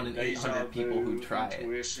 kills 1 in deja 800 people who vu, try it.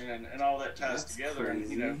 intuition, and all that ties That's together. And,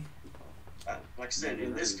 you know, like I said,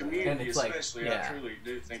 in this community especially, I truly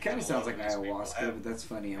do think kind of sounds like ayahuasca, but that's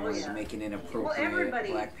funny. I wanted to make an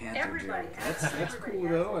inappropriate Black Panther joke. That's cool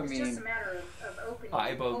though. I mean, it's just a matter of opening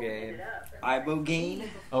Ibogaine. it up. Ibogaine.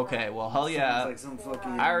 Okay, well, hell yeah. Like some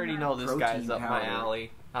fucking I already know this guy's up my powder.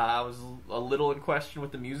 alley. I was a little in question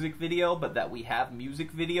with the music video, but that we have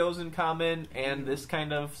music videos in common and this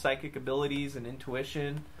kind of psychic abilities and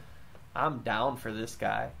intuition, I'm down for this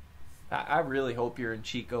guy. I really hope you're in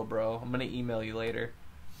Chico, bro. I'm going to email you later.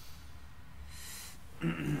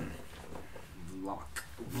 Vlog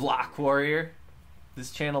Warrior.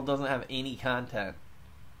 This channel doesn't have any content.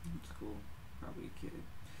 That's cool. Probably a kid.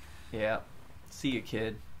 Yeah. See you,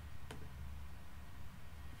 kid.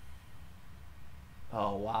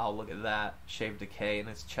 Oh, wow. Look at that. Shaved a K in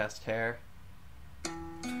his chest hair.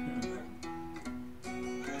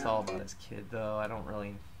 It's all about his kid, though. I don't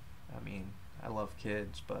really... I mean, I love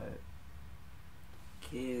kids, but...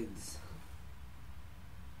 Kids.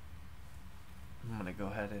 I'm gonna go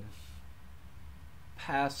ahead and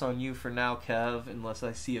pass on you for now, Kev, unless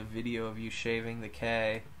I see a video of you shaving the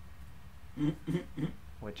K.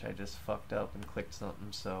 Which I just fucked up and clicked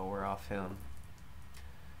something, so we're off him.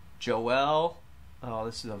 Joel. Oh,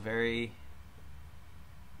 this is a very...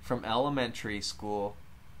 From elementary school.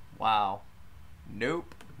 Wow.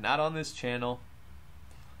 Nope. Not on this channel.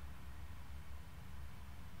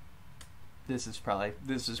 This is probably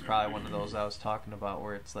one of those I was talking about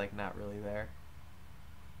where it's like not really there.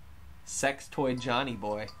 Sex toy Johnny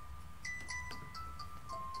boy.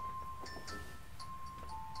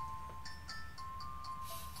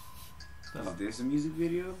 Is this a music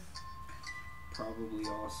video? Probably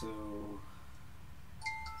also.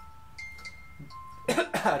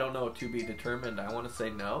 I don't know, to be determined. I want to say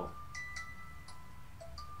no.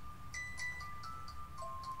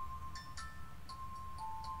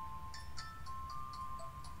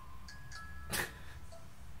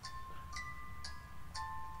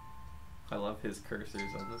 I love his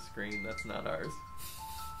cursors on the screen. That's not ours.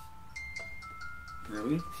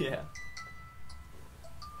 Really? Yeah.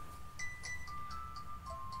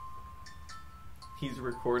 He's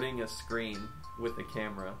recording a screen with a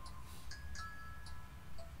camera.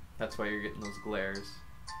 That's why you're getting those glares.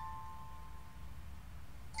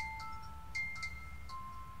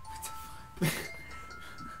 What the fuck?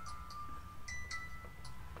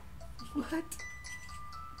 What?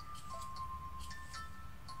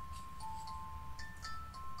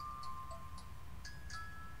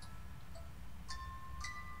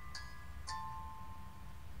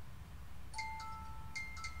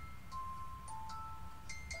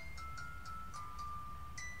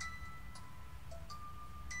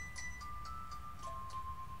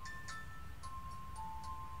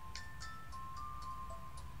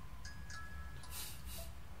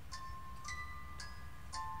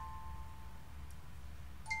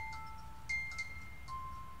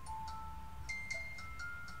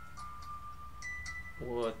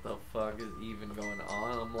 What the fuck is even going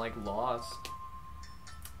on? I'm like lost.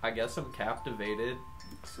 I guess I'm captivated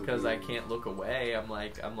because I can't look away. I'm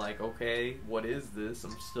like, okay, what is this?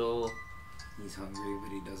 I'm still. He's hungry, but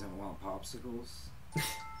he doesn't want popsicles.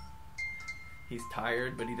 He's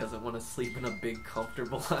tired, but he doesn't want to sleep in a big,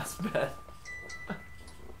 comfortable ass bed.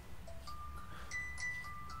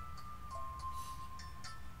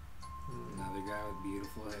 Another guy with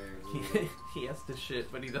beautiful hair. He has to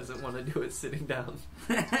shit, but he doesn't want to do it sitting down.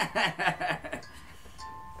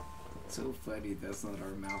 So funny, that's not our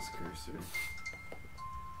mouse cursor.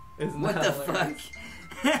 Isn't what that the hilarious?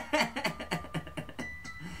 fuck?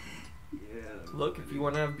 Yeah. Look, if you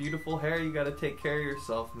want to have beautiful hair, you got to take care of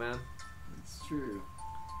yourself, man. It's true.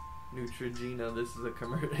 Neutrogena, this is a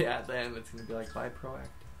commercial. Yeah, at the end it's going to be like, buy Proactive.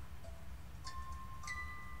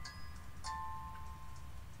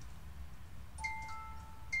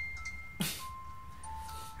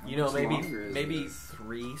 You know, maybe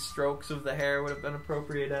 3 strokes of the hair would have been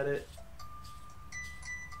appropriate at it.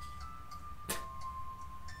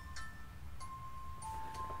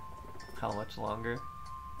 How much longer?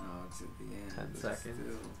 Oh, it's at the end. 10 seconds.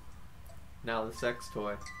 Still. Now the sex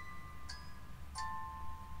toy.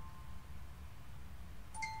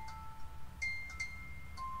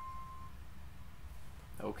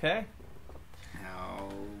 Okay. How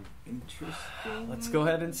interesting. Let's go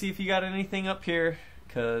ahead and see if you got anything up here.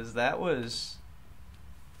 Because that was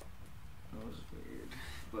weird.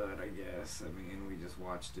 But I guess, I mean, we just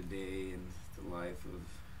watched a day in the life of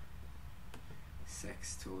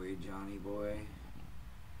sex toy Johnny Boy.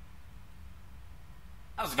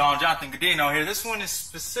 How's it going? Jonathan Godino here. This one is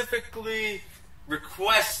specifically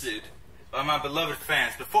requested by my beloved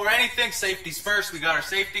fans. Before anything, safety's first. We got our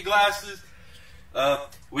safety glasses.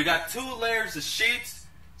 We got 2 layers of sheets.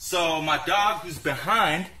 So my dog who's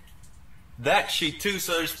behind that sheet too.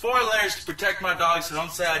 So there's 4 layers to protect my dog. So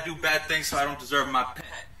don't say I do bad things so I don't deserve my pet.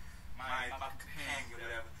 My companion,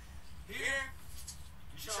 whatever. Here,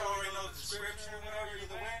 you should already know the description or whatever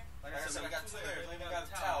either way. Like I said, we got 2 layers. We got a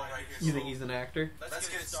towel right here. You think he's an actor? Let's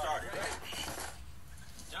get it started.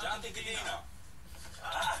 Jonathan Cadino.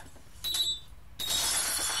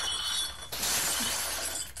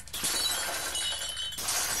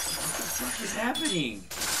 What is happening?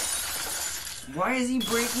 Why is he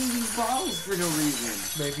breaking these bottles for no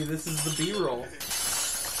reason? Maybe this is the B-roll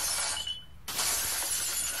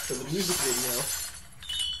for the music video.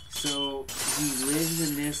 So he lives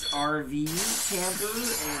in this RV camper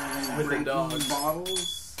and he's With a breaking dog. bottles.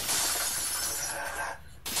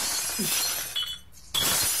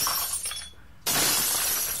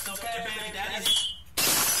 It's okay, baby. Daddy's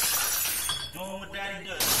doing what Daddy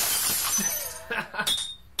does.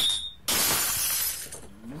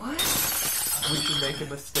 What? We should make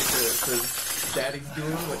him a sticker that says, "Daddy's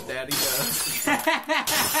doing what Daddy does." I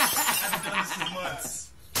haven't done this in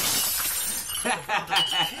months.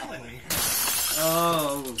 It's killing me.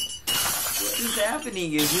 Oh. What is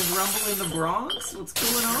happening? Is this Rumble in the Bronx? What's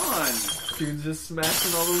going on? Dude's just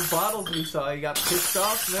smashing all those bottles we saw. He got pissed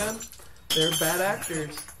off, man. They're bad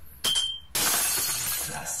actors.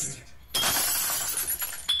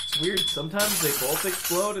 It's weird. Sometimes they both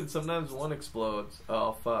explode and sometimes one explodes.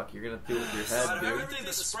 Oh, fuck. You're gonna do it with your head, Out of dude. everything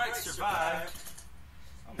the Sprite survived.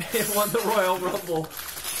 It won the Royal Rumble.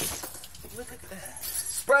 Look at that.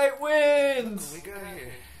 Sprite wins! We got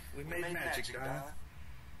here. We made magic, darling.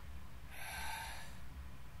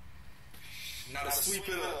 Now to sweep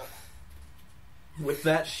it up. With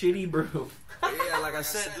that shitty broom. Yeah, like I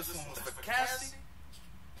said, this one was for Cassie.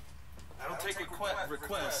 I don't take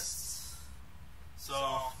requests. So,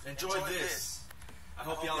 enjoy this. I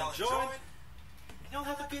hope y'all enjoy it. And y'all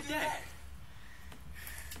have a good day.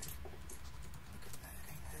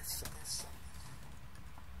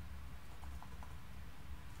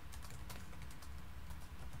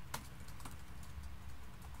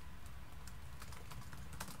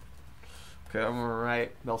 Okay, I'm gonna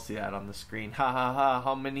write. They'll see that on the screen. Ha ha ha.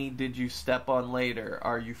 How many did you step on later?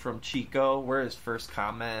 Are you from Chico? Where is first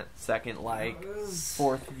comment? Second like?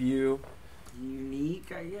 Fourth view?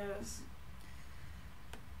 Unique, I guess.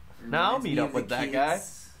 Now I'll Reminds meet me up of with the that guy.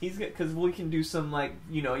 kids. He's good because we can do some like,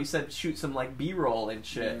 you know, you said shoot some like B-roll and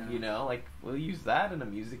shit. Yeah. You know, like we'll use that in a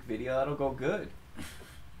music video. That'll go good.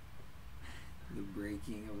 The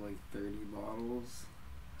breaking of like 30 bottles.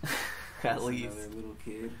 At That's least. another little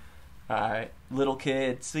kid. All right, little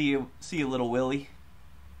kid. See you, little Willie.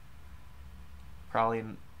 Probably.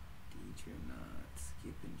 Teacher not.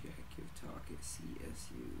 Skip and Jack give talk at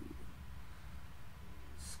CSU.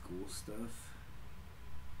 School stuff.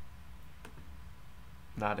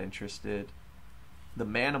 Not interested. The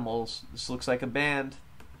Manimals. This looks like a band.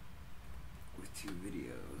 With 2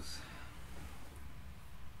 videos.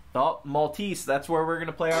 Oh, Maltese. That's where we're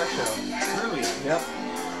gonna play our show. Really? Yep.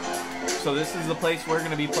 So this is the place we're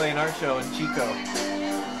gonna be playing our show in Chico.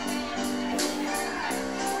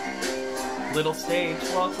 Little stage.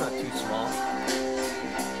 Well, it's not too small.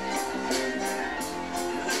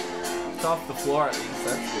 It's off the floor at least.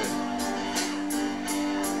 That's good.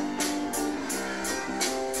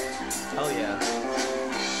 Hell yeah.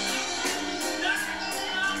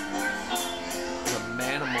 The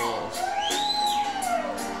Manimals.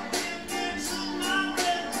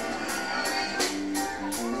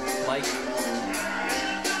 Like.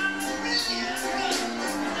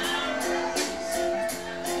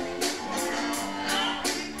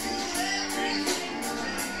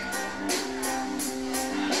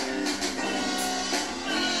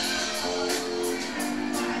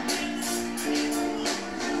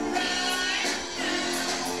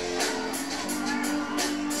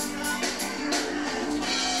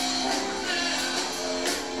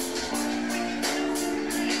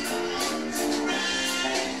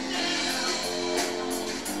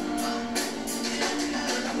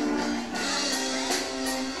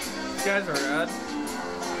 Guys are rad.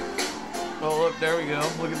 Oh look, there we go.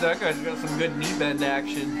 Look at that guy's got some good knee bend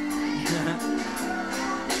action.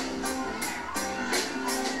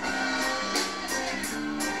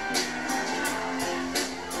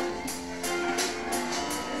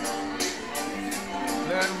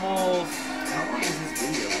 Animals. How long is this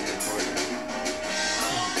video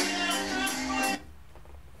recorded?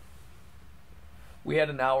 We had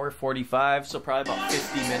an hour 45, so probably about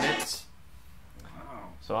 50 minutes. Wow.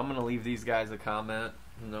 So I'm gonna leave these guys a comment,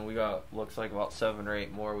 and then we got looks like about 7 or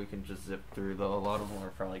 8 more we can just zip through. Though a lot of them are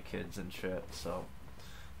probably kids and shit. So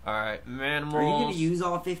All right, Manimals. Are you gonna use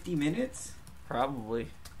all 50 minutes? Probably.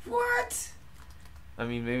 What? I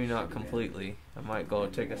mean, maybe not completely. I might go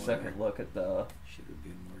take a second look at the... Should have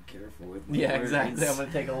been more careful with my Yeah, words. exactly. I'm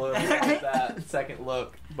gonna take a look at that second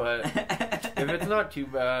look. But if it's not too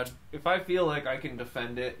bad, if I feel like I can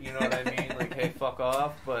defend it, you know what I mean? Like, hey, fuck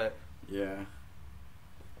off. But yeah,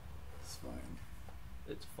 it's fine.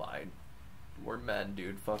 It's fine. We're men,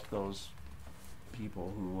 dude. Fuck those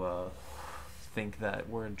people who think that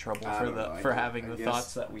we're in trouble for having the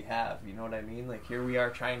thoughts that we have. You know what I mean? Like, here we are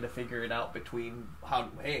trying to figure it out between how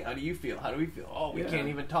do you feel? How do we feel? Oh, we can't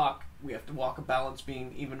even talk. We have to walk a balance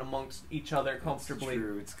beam even amongst each other comfortably. It's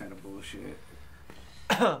true. It's kind of bullshit.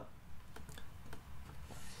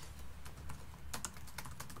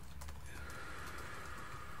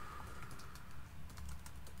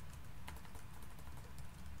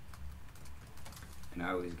 And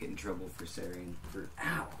I always get in trouble for saying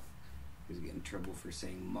get in trouble for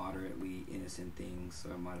saying moderately innocent things, so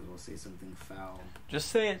I might as well say something foul. Just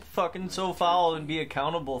say it fucking so foul and be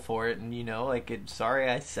accountable for it, and you know, like, sorry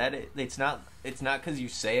I said it. It's not because you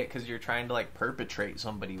say it because you're trying to like perpetrate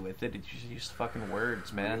somebody with it. It's just fucking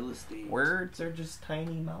words, man. Real estate. Words are just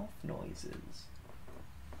tiny mouth noises.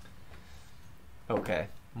 Okay,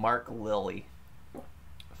 Mark Lilly.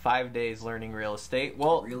 5 days learning real estate.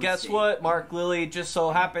 Well, guess what, Mark Lilly? Just so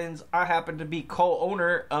happens I happen to be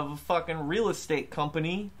co-owner of a fucking real estate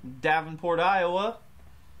company, Davenport, Iowa.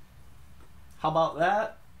 How about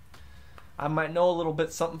that? I might know a little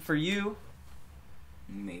bit something for you.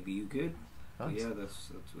 Maybe you could. Yeah, that's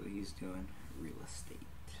what he's doing. Real estate.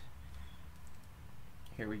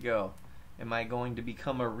 Here we go. Am I going to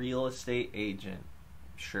become a real estate agent?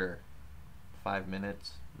 Sure. 5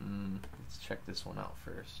 minutes. Let's check this one out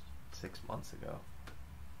first. 6 months ago.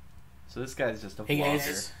 So this guy's just a vlogger. Hey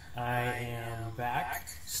guys, I am back.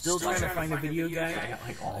 Still trying to find a video guy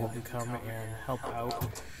who can come and help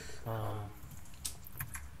out.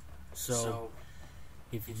 So,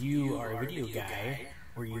 if you are a video guy,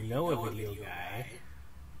 or you know a video guy,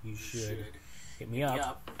 you should hit me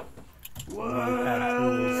up. What?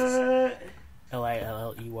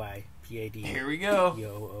 LILLEYPAD. Here we go.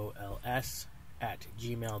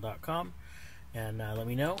 YOOLS@gmail.com, and let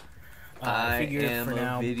me know. I am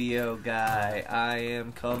a video guy. I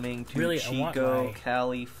am coming to Chico,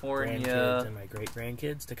 California and my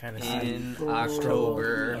great-grandkids to kind of in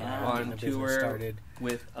October on tour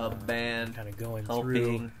with a band kind of going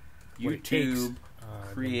helping YouTube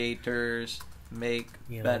creators make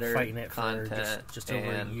better fighting it content for just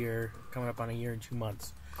over a year, coming up on a year and 2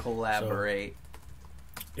 months. Collaborate.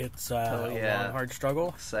 So it's a long, hard struggle.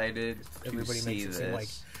 Excited Everybody to makes see it seem like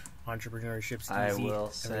entrepreneurship's easy. I will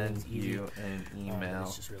send you an email.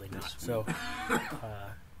 It's just really not. So,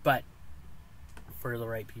 but for the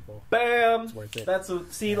right people, bam! It's worth it.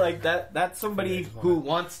 That's somebody who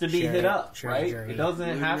wants to be hit up, right? It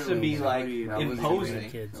doesn't have to be like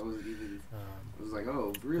imposing. It was like,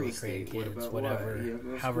 oh, real estate, kids, whatever,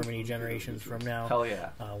 however many generations from now. Hell yeah.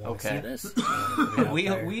 Okay. See this?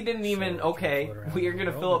 we didn't even, we are going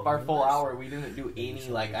to fill up our full hour. We didn't do any,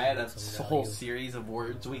 like, I had a whole series of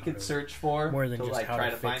words we could search for to, like, try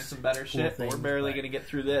to find some better shit. We're barely going to get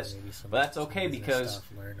through this. But that's okay, because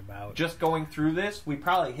just going through this, we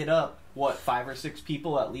probably hit up, 5 or 6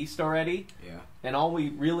 people at least already? Yeah. And all we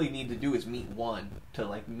really need to do is meet one to,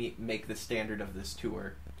 like, make the standard of this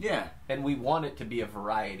tour. Yeah. And we want it to be a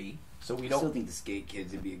variety, so we don't... I still think the skate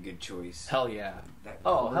kids would be a good choice. Hell yeah.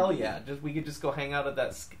 Hell yeah. We could just go hang out at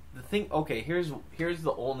that... The thing... Okay, here's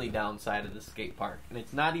the only downside of the skate park. And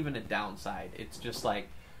it's not even a downside. It's just like,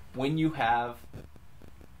 when you have...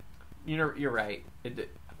 You're right.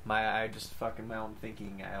 I just fucking my own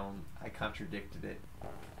thinking. I contradicted it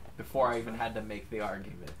before I even had to make the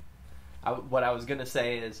argument. What I was going to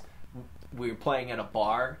say is... We were playing at a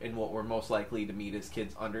bar, and what we're most likely to meet is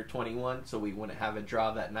kids under 21, so we wouldn't have a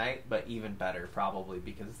draw that night, but even better, probably,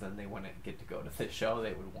 because then they wouldn't get to go to this show.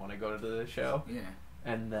 They would want to go to the show. Yeah.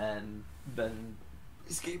 And then... The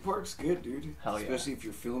skate park's good, dude. Hell yeah. Especially if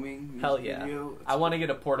you're filming Hell yeah. video. I want to get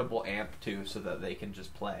a portable amp, too, so that they can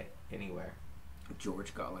just play anywhere.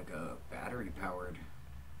 George got, like, a battery-powered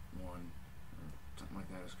one. Or something like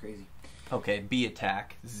that. It was crazy. Okay,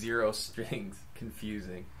 B-Attack. 0 strings.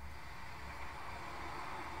 Confusing.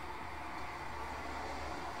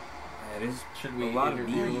 Should we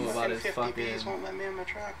interview about his fucking... Bees won't let me in my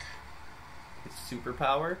truck. His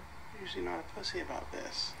superpower? Usually not a pussy about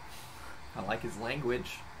this. I like his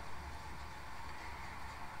language.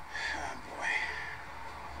 Oh boy.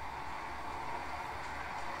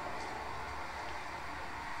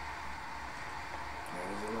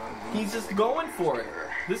 He's just going for it.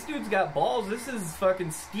 This dude's got balls. This is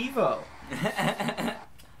fucking Steve-O.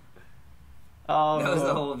 Oh, that was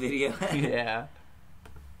the whole video. Yeah.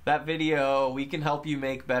 That video, we can help you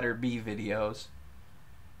make better bee videos.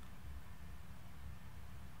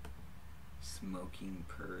 Smoking,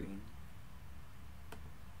 purring.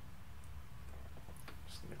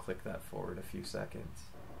 Just gonna click that forward a few seconds.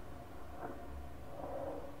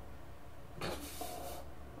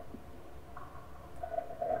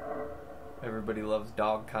 Everybody loves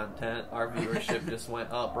dog content. Our viewership just went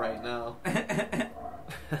up right now.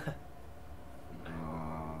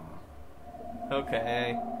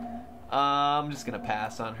 Okay. I'm just gonna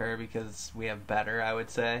pass on her because we have better, I would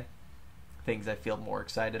say. Things I feel more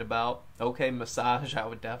excited about. Okay, massage. I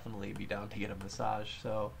would definitely be down to get a massage,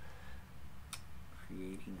 so.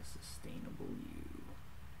 Creating a sustainable you.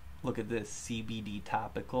 Look at this. CBD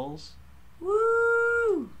topicals.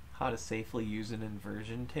 Woo! How to safely use an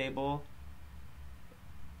inversion table.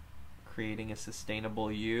 Creating a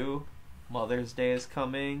sustainable you. Mother's Day is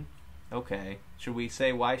coming. Okay. Should we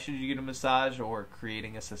say why should you get a massage or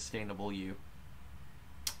creating a sustainable you?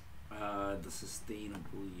 The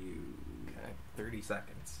sustainable you. Okay. 30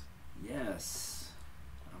 seconds. Yes.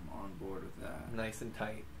 I'm on board with that. Nice and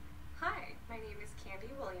tight. Hi, my name is Candy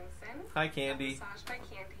Williamson. Hi, Candy. Massage by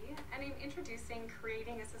Candy, and I'm introducing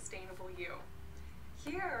Creating a Sustainable You.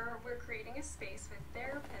 Here, we're creating a space with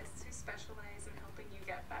therapists who specialize in helping you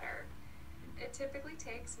get better. It typically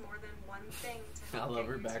takes more than one thing to help I love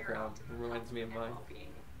her get you to your background. optimum It reminds health me of and mine. well-being.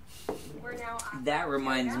 We're now That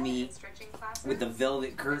reminds yoga me and stretching classes, with the velvet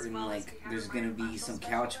as curtain, well as like we have there's a gonna be myofascial some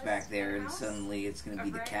couch specialist back there, and in-house, suddenly it's gonna a be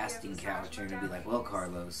the variety casting of couch. You're gonna be like, modalities, well,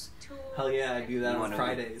 Carlos, tools, Hell yeah, I do that you on wanna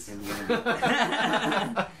Fridays. Be, Come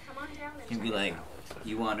on down and you'd check be us like, out.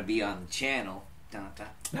 you want to be on the channel? Dun, dun,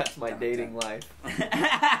 That's my dun, dating dun. life. Oh,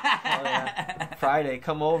 yeah. Friday,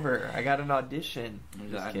 come over. I got an audition. I'm You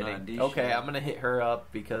just got an kidding. audition. Okay, I'm gonna hit her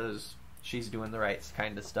up because she's doing the right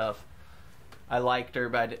kind of stuff. I liked her,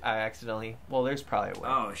 but I accidentally. Well, there's probably a way.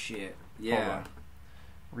 Oh shit! Hold Yeah. on.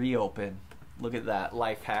 Reopen. Look at that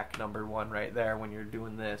life hack number 1 right there. When you're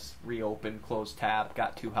doing this, reopen, close tab,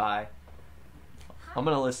 got too high. I'm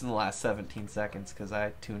gonna listen to the last 17 seconds because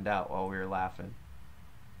I tuned out while we were laughing.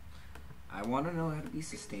 I want to know how to be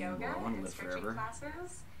sustainable. Yoga I want to and live stretching forever.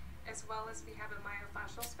 classes, as well as we have a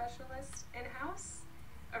myofascial specialist in-house,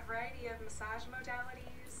 a variety of massage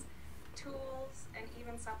modalities, tools, and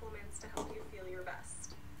even supplements to help you feel your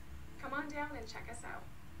best. Come on down and check us out.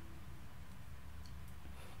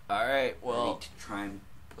 All right. Well,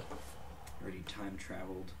 Already time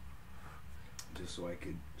traveled, just so I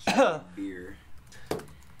could start beer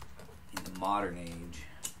in the modern age.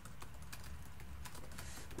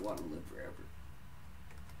 Want to live forever.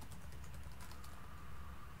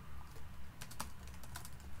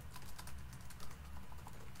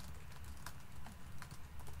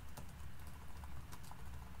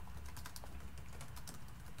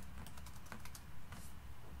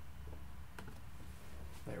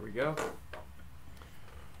 there we go.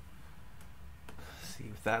 See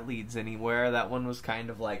if that leads anywhere. That one was kind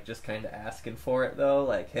of like just kind of asking for it though.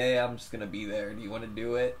 Like, hey, I'm just gonna be there. Do you want to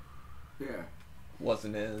do it? Yeah.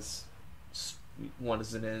 Wasn't as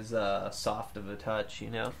soft of a touch, you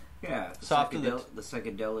know. Yeah. Soft of The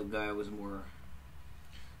psychedelic guy was more.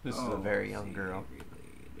 This is a very young girl.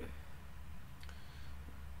 Related.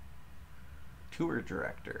 Tour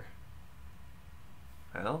director.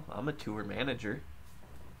 Well, I'm a tour manager.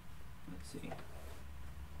 Let's see.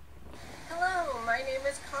 Hello, my name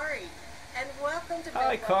is Kari, and welcome to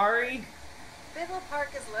Hi, Bidwell Kari. Park. Bidwell Park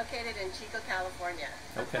is located in Chico, California.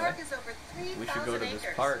 The Okay. park is over 3,000 We should go to this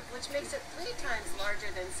acres, park. which makes it 3 times larger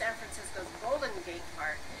than San Francisco's Golden Gate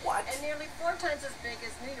Park, What? and nearly 4 times as big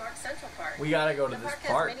as New York Central Park. We gotta go to the this park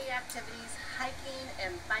park. has many activities, hiking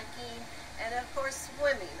and biking, and of course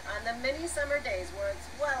swimming on the many summer days where it's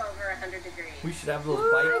well over 100 degrees. We should have those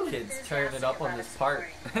I'm bike kids turning it up enthusiastic on about this park.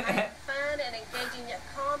 exploring. I am fun and engaging yet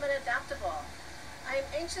calm and adaptable. I am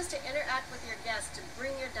anxious to interact with your guests to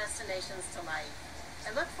bring your destinations to life.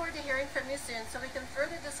 I look forward to hearing from you soon so we can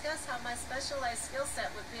further discuss how my specialized skill set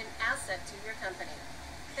would be an asset to your company.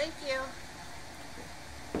 Thank you.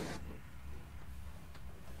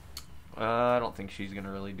 I don't think she's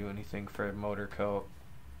gonna really do anything for Motorcoat,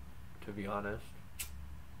 to be honest.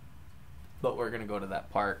 But we're gonna go to that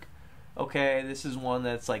park. Okay, this is one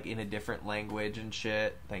that's like in a different language and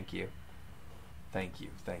shit. Thank you. Thank you.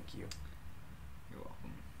 Thank you. You're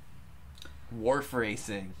welcome. Wharf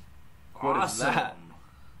racing. What is Awesome. that?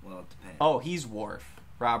 Well, it depends. Oh, he's Wharf.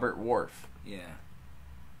 Robert Wharf. Yeah.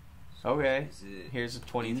 Okay. Is it Here's a in the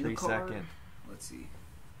 23 car? second. Let's see.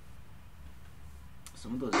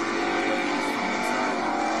 Some of those videos from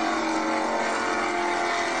inside.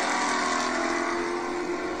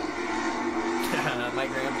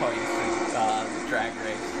 probably used to the drag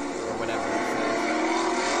race or whatever this is.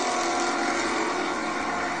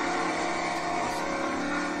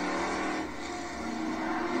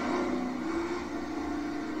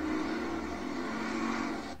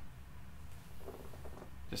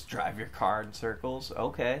 Just drive your car in circles.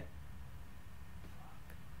 Okay.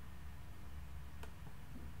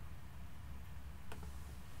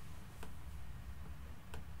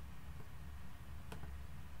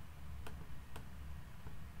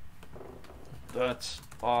 That's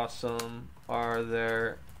awesome. Are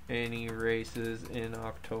there any races in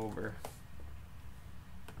October?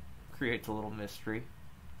 Creates a little mystery.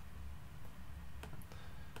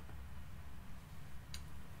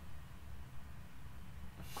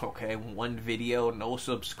 Okay, 1 video, no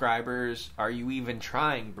subscribers. Are you even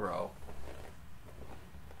trying, bro?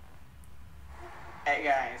 Hey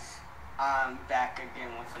guys, I'm back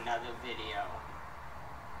again with another video.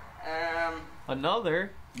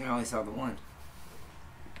 Another? I only saw the one.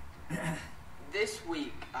 This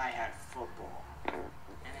week I had football, and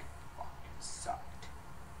it fucking sucked.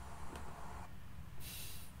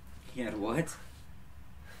 He had what?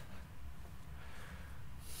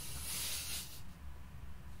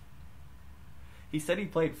 He said he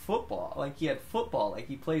played football. Like he had football. Like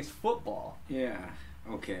he plays football. Yeah,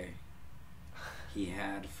 okay. He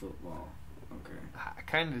had football. Okay. I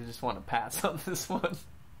kind of just want to pass on this one.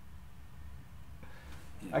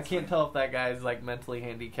 Yeah, I can't tell if that guy's like mentally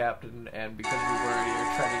handicapped, and because we were already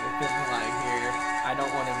treading a thin line here, I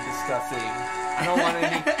don't want him discussing. I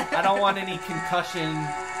don't want any concussion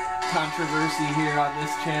controversy here on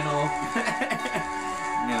this channel.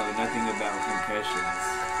 No, nothing about concussions.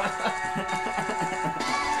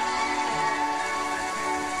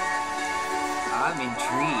 I'm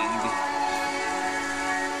intrigued.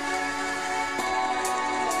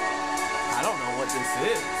 I don't know what this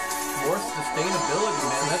is. More sustainability,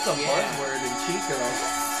 man. That's a buzzword in Chico.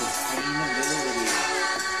 Sustainability.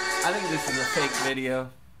 I think this is a fake video.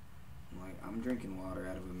 I'm drinking water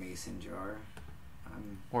out of a mason jar.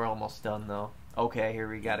 We're almost done, though. Okay, here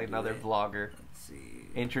we got another vlogger. Let's see.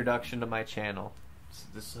 Introduction to my channel.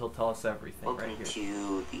 So he'll tell us everything. Welcome right here.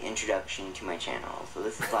 to the introduction to my channel. So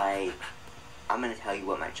this is like, I'm going to tell you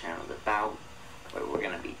what my channel is about, what we're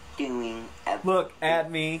going to be doing. Look at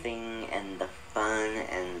me. Everything and the fun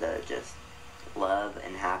and the just love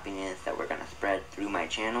and happiness that we're going to spread through my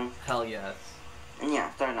channel. Hell yes. And yeah,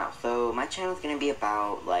 starting out. So my channel is going to be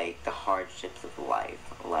about like the hardships of life.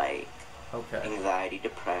 Like anxiety,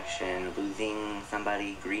 depression, losing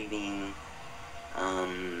somebody, grieving,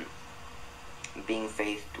 being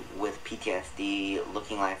faced with PTSD,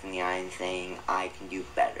 looking life in the eye and saying, I can do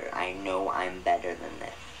better. I know I'm better than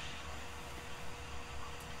this.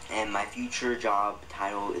 And my future job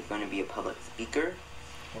title is going to be a public speaker.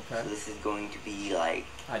 Okay. So this is going to be like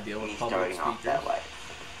me starting off that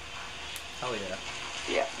life. Hell yeah.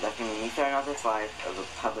 Yeah, definitely. Me starting off this life of a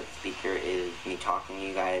public speaker is me talking to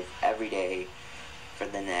you guys every day for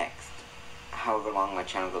the next however long my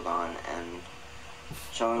channel goes on and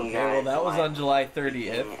showing you guys. Well, that was on July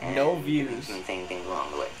 30th. No views. And saying things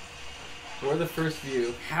along the way. We're the first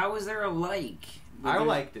view. How is there a like? I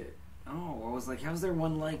liked it. Oh, I was like, how's there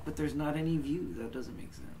one like, but there's not any views? That doesn't make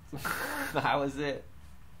sense. How is it?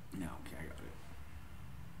 No, okay, I got it.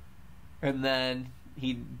 And then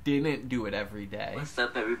he didn't do it every day. What's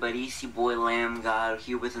up, everybody? It's your boy Lamb God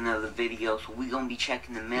here with another video. So we're gonna be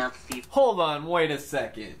checking the mail to see if... Hold on, wait a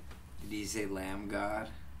second. Did he say Lamb God?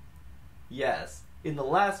 Yes. In the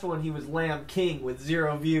last one, he was Lamb King with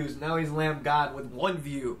 0 views. Now he's Lamb God with 1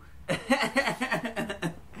 view.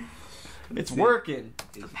 It's working.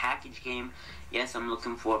 The package came. Yes, I'm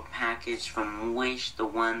looking for a package from Wish, the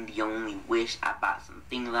one, the only Wish. I bought some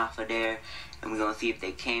things off of there, and we're gonna see if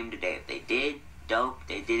they came today. If they did, dope. If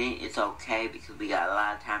they didn't, it's okay because we got a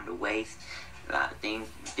lot of time to waste, a lot of things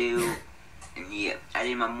to do. And yeah, I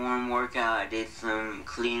did my morning workout. I did some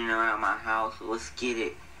cleaning around my house. So let's get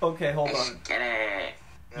it. Okay, hold Let's on. get it.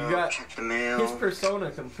 You got check the mail. His persona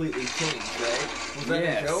completely changed, right? Was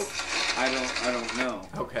that a joke? I don't know.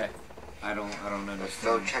 Okay. I don't understand. Let's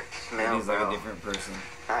go check this mail. He's like a different person.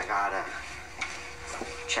 I gotta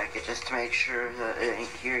check it just to make sure that it ain't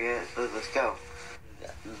here yet. So let's go.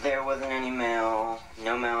 There wasn't any mail.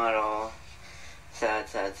 No mail at all. Sad,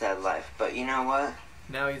 sad, sad life. But you know what?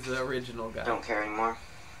 Now he's the original guy. Don't care anymore.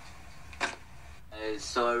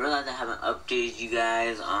 So I realized I haven't updated you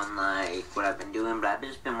guys on like what I've been doing, but I've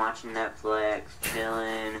just been watching Netflix,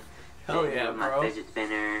 chilling. Hell yeah, with my bro. fidget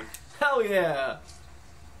spinner. Hell yeah.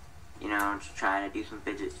 You know, just trying to do some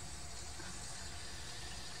fidget.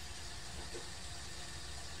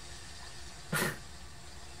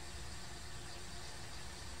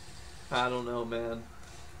 I don't know, man.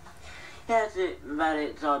 That's it. About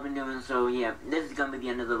it. That's all I've been doing. So, yeah, this is gonna be the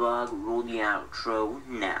end of the vlog. Roll the outro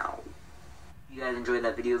now. If you guys enjoyed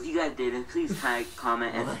that video, if you guys did, please like,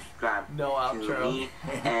 comment, and subscribe to me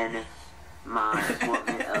and my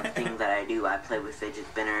assortment of things that I do. I play with fidget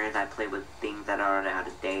spinners. I play with things that are out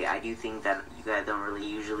of date. I do things that you guys don't really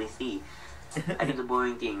usually see. I do the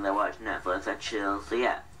boring things. I watch Netflix. I chill. So,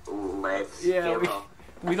 yeah, let's get roll.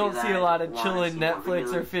 We don't see a lot of chilling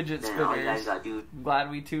Netflix or fidget spinners. I'm glad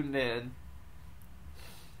we tuned in.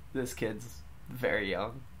 This kid's very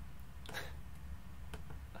young.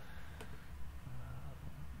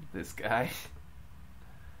 This guy.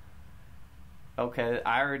 Okay,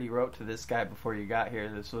 I already wrote to this guy before you got here.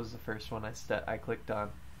 This was the first one I clicked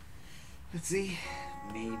on. Let's see.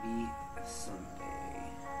 Maybe someday.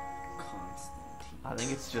 Constantine. I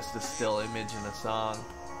think it's just a still image in a song.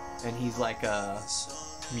 And he's like a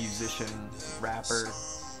musician, rapper,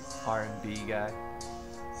 R&B guy.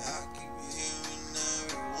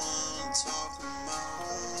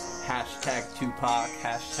 Hashtag Tupac,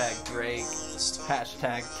 hashtag Drake,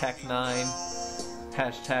 hashtag Tech9,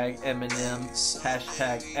 hashtag Eminem,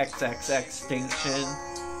 hashtag XXXtinction,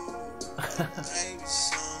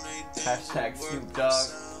 hashtag Snoop Dogg,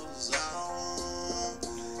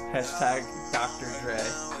 hashtag Dr. Dre.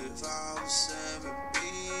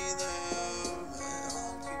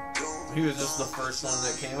 He was just the first one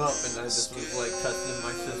that came up, and I just was like testing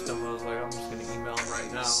my system. I was like, I'm just gonna email him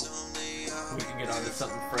right now. We can get onto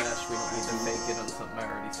something fresh. We don't need to make it on something I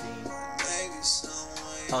already seen.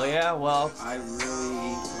 Oh yeah, well,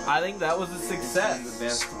 I think that was a success. This is the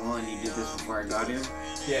best one. You did this before I got here.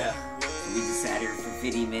 Yeah. We just sat here for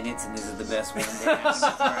 50 minutes, and this is the best one that happened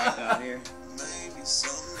before I got here.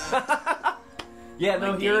 Yeah,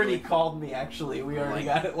 no, he already called me, actually. We already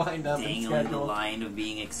got it lined up and scheduled. scheduled. The line of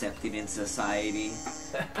being accepted in society.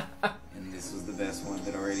 And this was the best one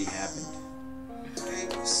that already happened.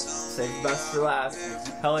 Save the best for last.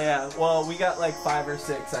 Hell yeah. Well, we got like 5 or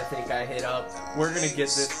 6, I think I hit up. We're gonna get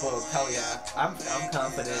this book. Hell yeah. I'm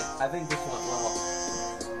confident. I think this went well.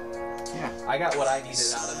 Yeah. I got what I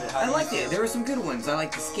needed out of it. I liked it. There were some good ones. I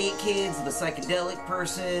like the skate kids, the psychedelic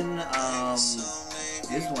person.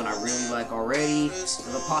 This one I really like already.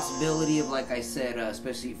 The possibility of, like I said,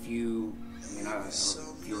 especially if you,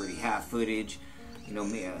 if you already have footage,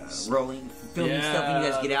 rolling, filming stuff when you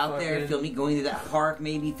guys get out there, filming, going to that park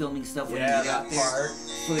maybe, filming stuff when you get out there.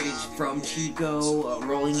 Footage from Chico,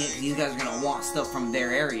 rolling it. These guys are gonna want stuff from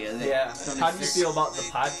their area. How do you feel about the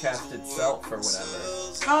podcast itself or whatever?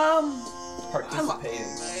 Participating.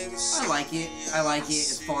 I like it. I like it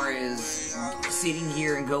as far as sitting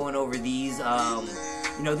here and going over these.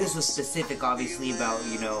 This was specific, obviously, about,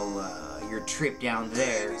 your trip down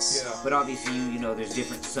there. Yeah. But obviously, there's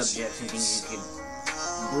different subjects and things you could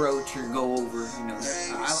broach or go over.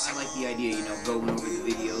 I like the idea, going over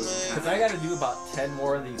the videos. Because I got to do about 10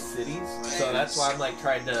 more of these cities, so that's why I'm like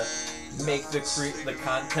trying to make the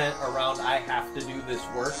content around I have to do this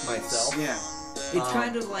work myself. Yeah. It's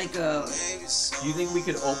kind of like a... Do you think we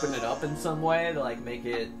could open it up in some way to like make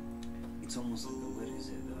it... It's almost like, what is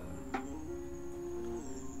it?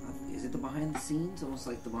 Is it the behind the scenes? Almost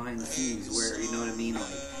like the behind the scenes where, you know what I mean? Like,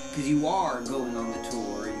 because you are going on the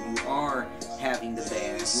tour, you are having the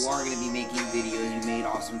band, you are going to be making videos, you made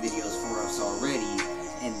awesome videos for us already,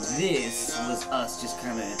 and this was us just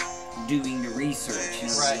kind of doing the research, you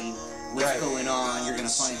know what I mean? What's going on, you're going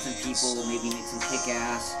to find some people, maybe make some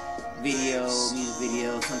kick-ass video, music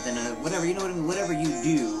video, something, whatever, you know what I mean? Whatever you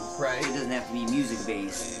do, it doesn't have to be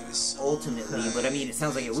music-based, ultimately, but I mean, it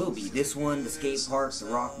sounds like it will be. This one, the skate park, the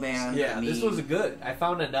rock band. Yeah, this was good. I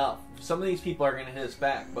found enough. Some of these people are going to hit us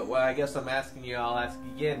back, but what I guess I'm asking you, I'll ask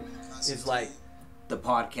again, is like... The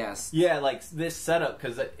podcast. Yeah, like this setup,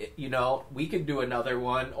 because, we could do another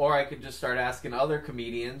one, or I could just start asking other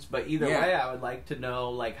comedians, but either way, I would like to know,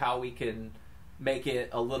 like, how we can make it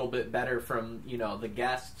a little bit better from, the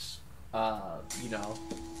guests, so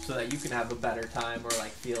that you can have a better time or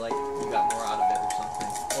like feel like you got more out of it or something,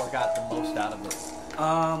 or got the most out of it.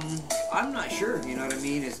 I'm not sure. You know what I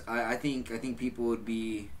mean? I think people would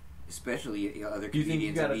be, especially other comedians. Do you think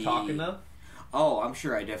you got to talk enough? Oh, I'm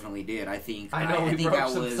sure I definitely did. I think I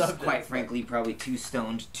was quite frankly probably too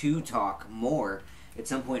stoned to talk more. At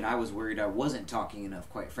some point, I was worried I wasn't talking enough.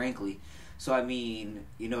 Quite frankly. So I mean,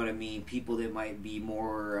 you know what I mean? People that might be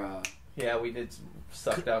more Yeah, we did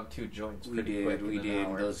suck down 2 joints pretty quick. We did.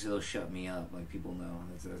 Those shut me up. Like, people know.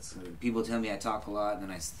 That's people tell me I talk a lot, and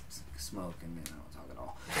then I smoke, and then I don't talk at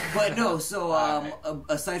all. But no, so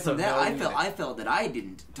aside from that, I felt that I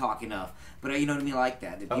didn't talk enough. But you know what I mean, like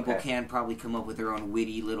that people can probably come up with their own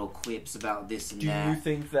witty little quips about this and that. Do you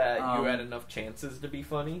think that you had enough chances to be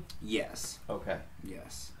funny? Yes. Okay.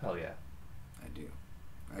 Yes. Hell yeah. I do.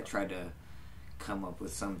 I tried to come up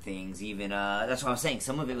with some things. Even that's what I'm saying.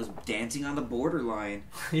 Some of it was dancing on the borderline.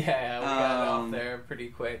 Yeah, we got off there pretty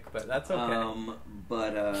quick, but that's okay.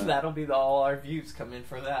 But that'll be all our views come in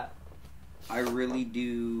for that. I really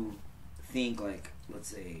do think, like, let's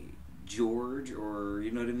say George, or you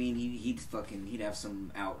know what I mean. He'd have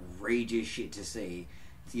some outrageous shit to say.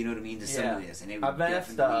 You know what I mean, to some of this, and it would I've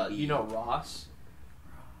asked, you know,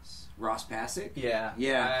 Ross Passick? Yeah. I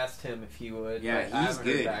asked him if he would. Yeah, I he's haven't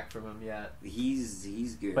good. heard back from him yet. He's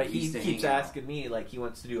good. But he keeps asking me, like, he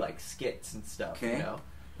wants to do like skits and stuff. Okay. You know.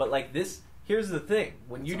 But like this, here's the thing: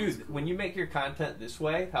 when when you make your content this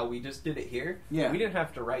way, how we just did it here, we didn't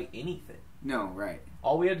have to write anything. No, right.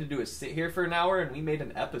 All we had to do is sit here for an hour, and we made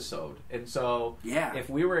an episode. And so, if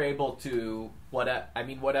we were able to,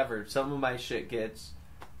 whatever. Some of my shit gets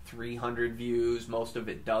 300 views, most of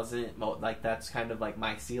it doesn't. Like, that's kind of like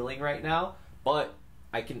my ceiling right now. But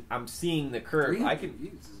I'm seeing the curve. I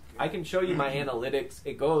can show you my analytics.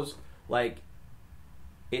 It goes like,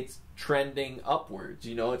 it's trending upwards.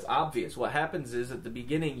 You know, it's obvious. What happens is at the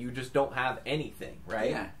beginning you just don't have anything, right?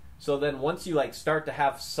 Yeah. So then once you like start to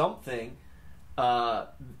have something,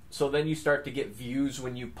 so then you start to get views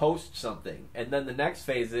when you post something, and then the next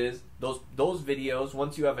phase is those videos.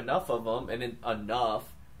 Once you have enough of them, and enough,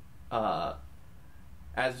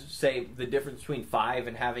 as say the difference between 5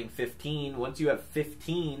 and having 15. Once you have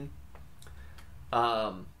 15,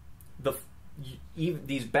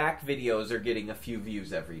 these back videos are getting a few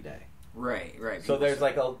views every day. Right. So there's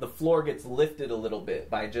like the floor gets lifted a little bit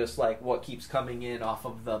by just like what keeps coming in off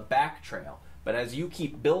of the back trail. But as you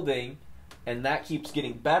keep building, and that keeps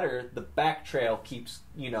getting better, the back trail keeps,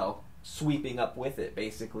 you know, sweeping up with it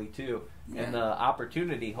basically too. Yeah. And the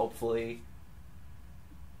opportunity, hopefully,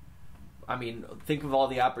 I mean, think of all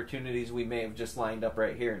the opportunities we may have just lined up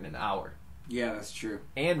right here in an hour. Yeah, that's true.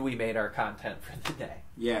 And we made our content for the day.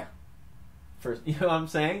 Yeah. You know what I'm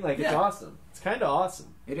saying? Like, it's awesome. It's kind of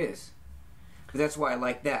awesome. It is. But that's why I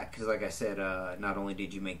like that, because like I said, not only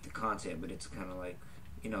did you make the content, but it's kind of like,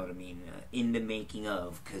 you know what I mean, in the making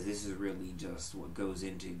of, because this is really just what goes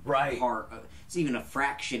into it's even a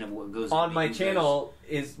fraction of what goes on my channel.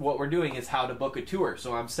 Is what we're doing is how to book a tour.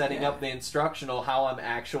 So I'm setting up the instructional, how I'm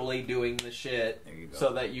actually doing the shit,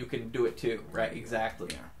 so that you can do it too. Right? Exactly.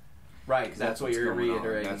 Yeah. Right. That's what you're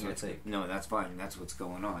reiterating. No, that's fine. That's what's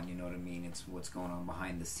going on. You know what I mean? It's what's going on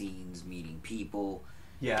behind the scenes, meeting people,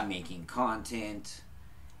 making content,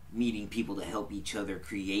 meeting people to help each other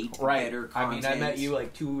create better content. I mean, I met you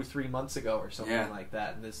like 2 or 3 months ago or something like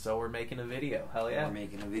that, and so we're making a video. Hell yeah. We're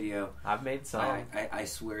making a video. I've made some. I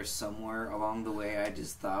swear somewhere along the way I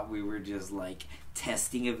just thought we were just like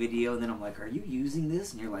testing a video, and then I'm like, are you using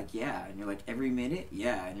this? And you're like, yeah. And you're like, every minute?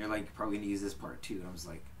 Yeah. And you're like, probably going to use this part too. And I was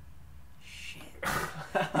like, shit.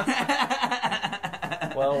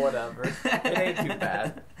 Well, whatever. It ain't too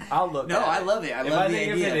bad. I'll look. No, I love it. I love the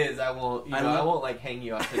idea. If it is, I won't. I won't like hang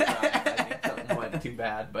you up to dry. I think something went too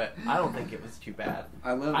bad, but I don't think it was too bad.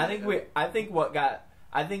 I love. I think what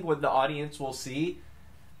the audience will see.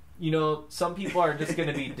 You know, some people are just going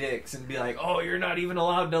to be dicks and be like, "Oh, you're not even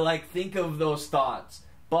allowed to like think of those thoughts."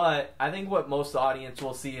 But I think what most of the audience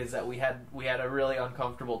will see is that we had a really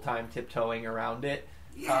uncomfortable time tiptoeing around it.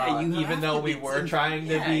 Yeah, even though we were trying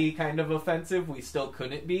to be kind of offensive, we still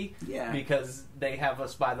couldn't be. Yeah. Because they have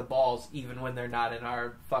us by the balls even when they're not in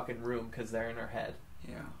our fucking room because they're in our head.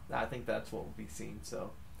 Yeah. I think that's what will be seen,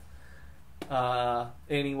 so.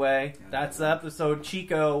 Anyway, that's the episode.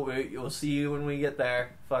 Chico, we'll see you when we get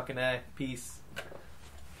there. Fucking A. Peace.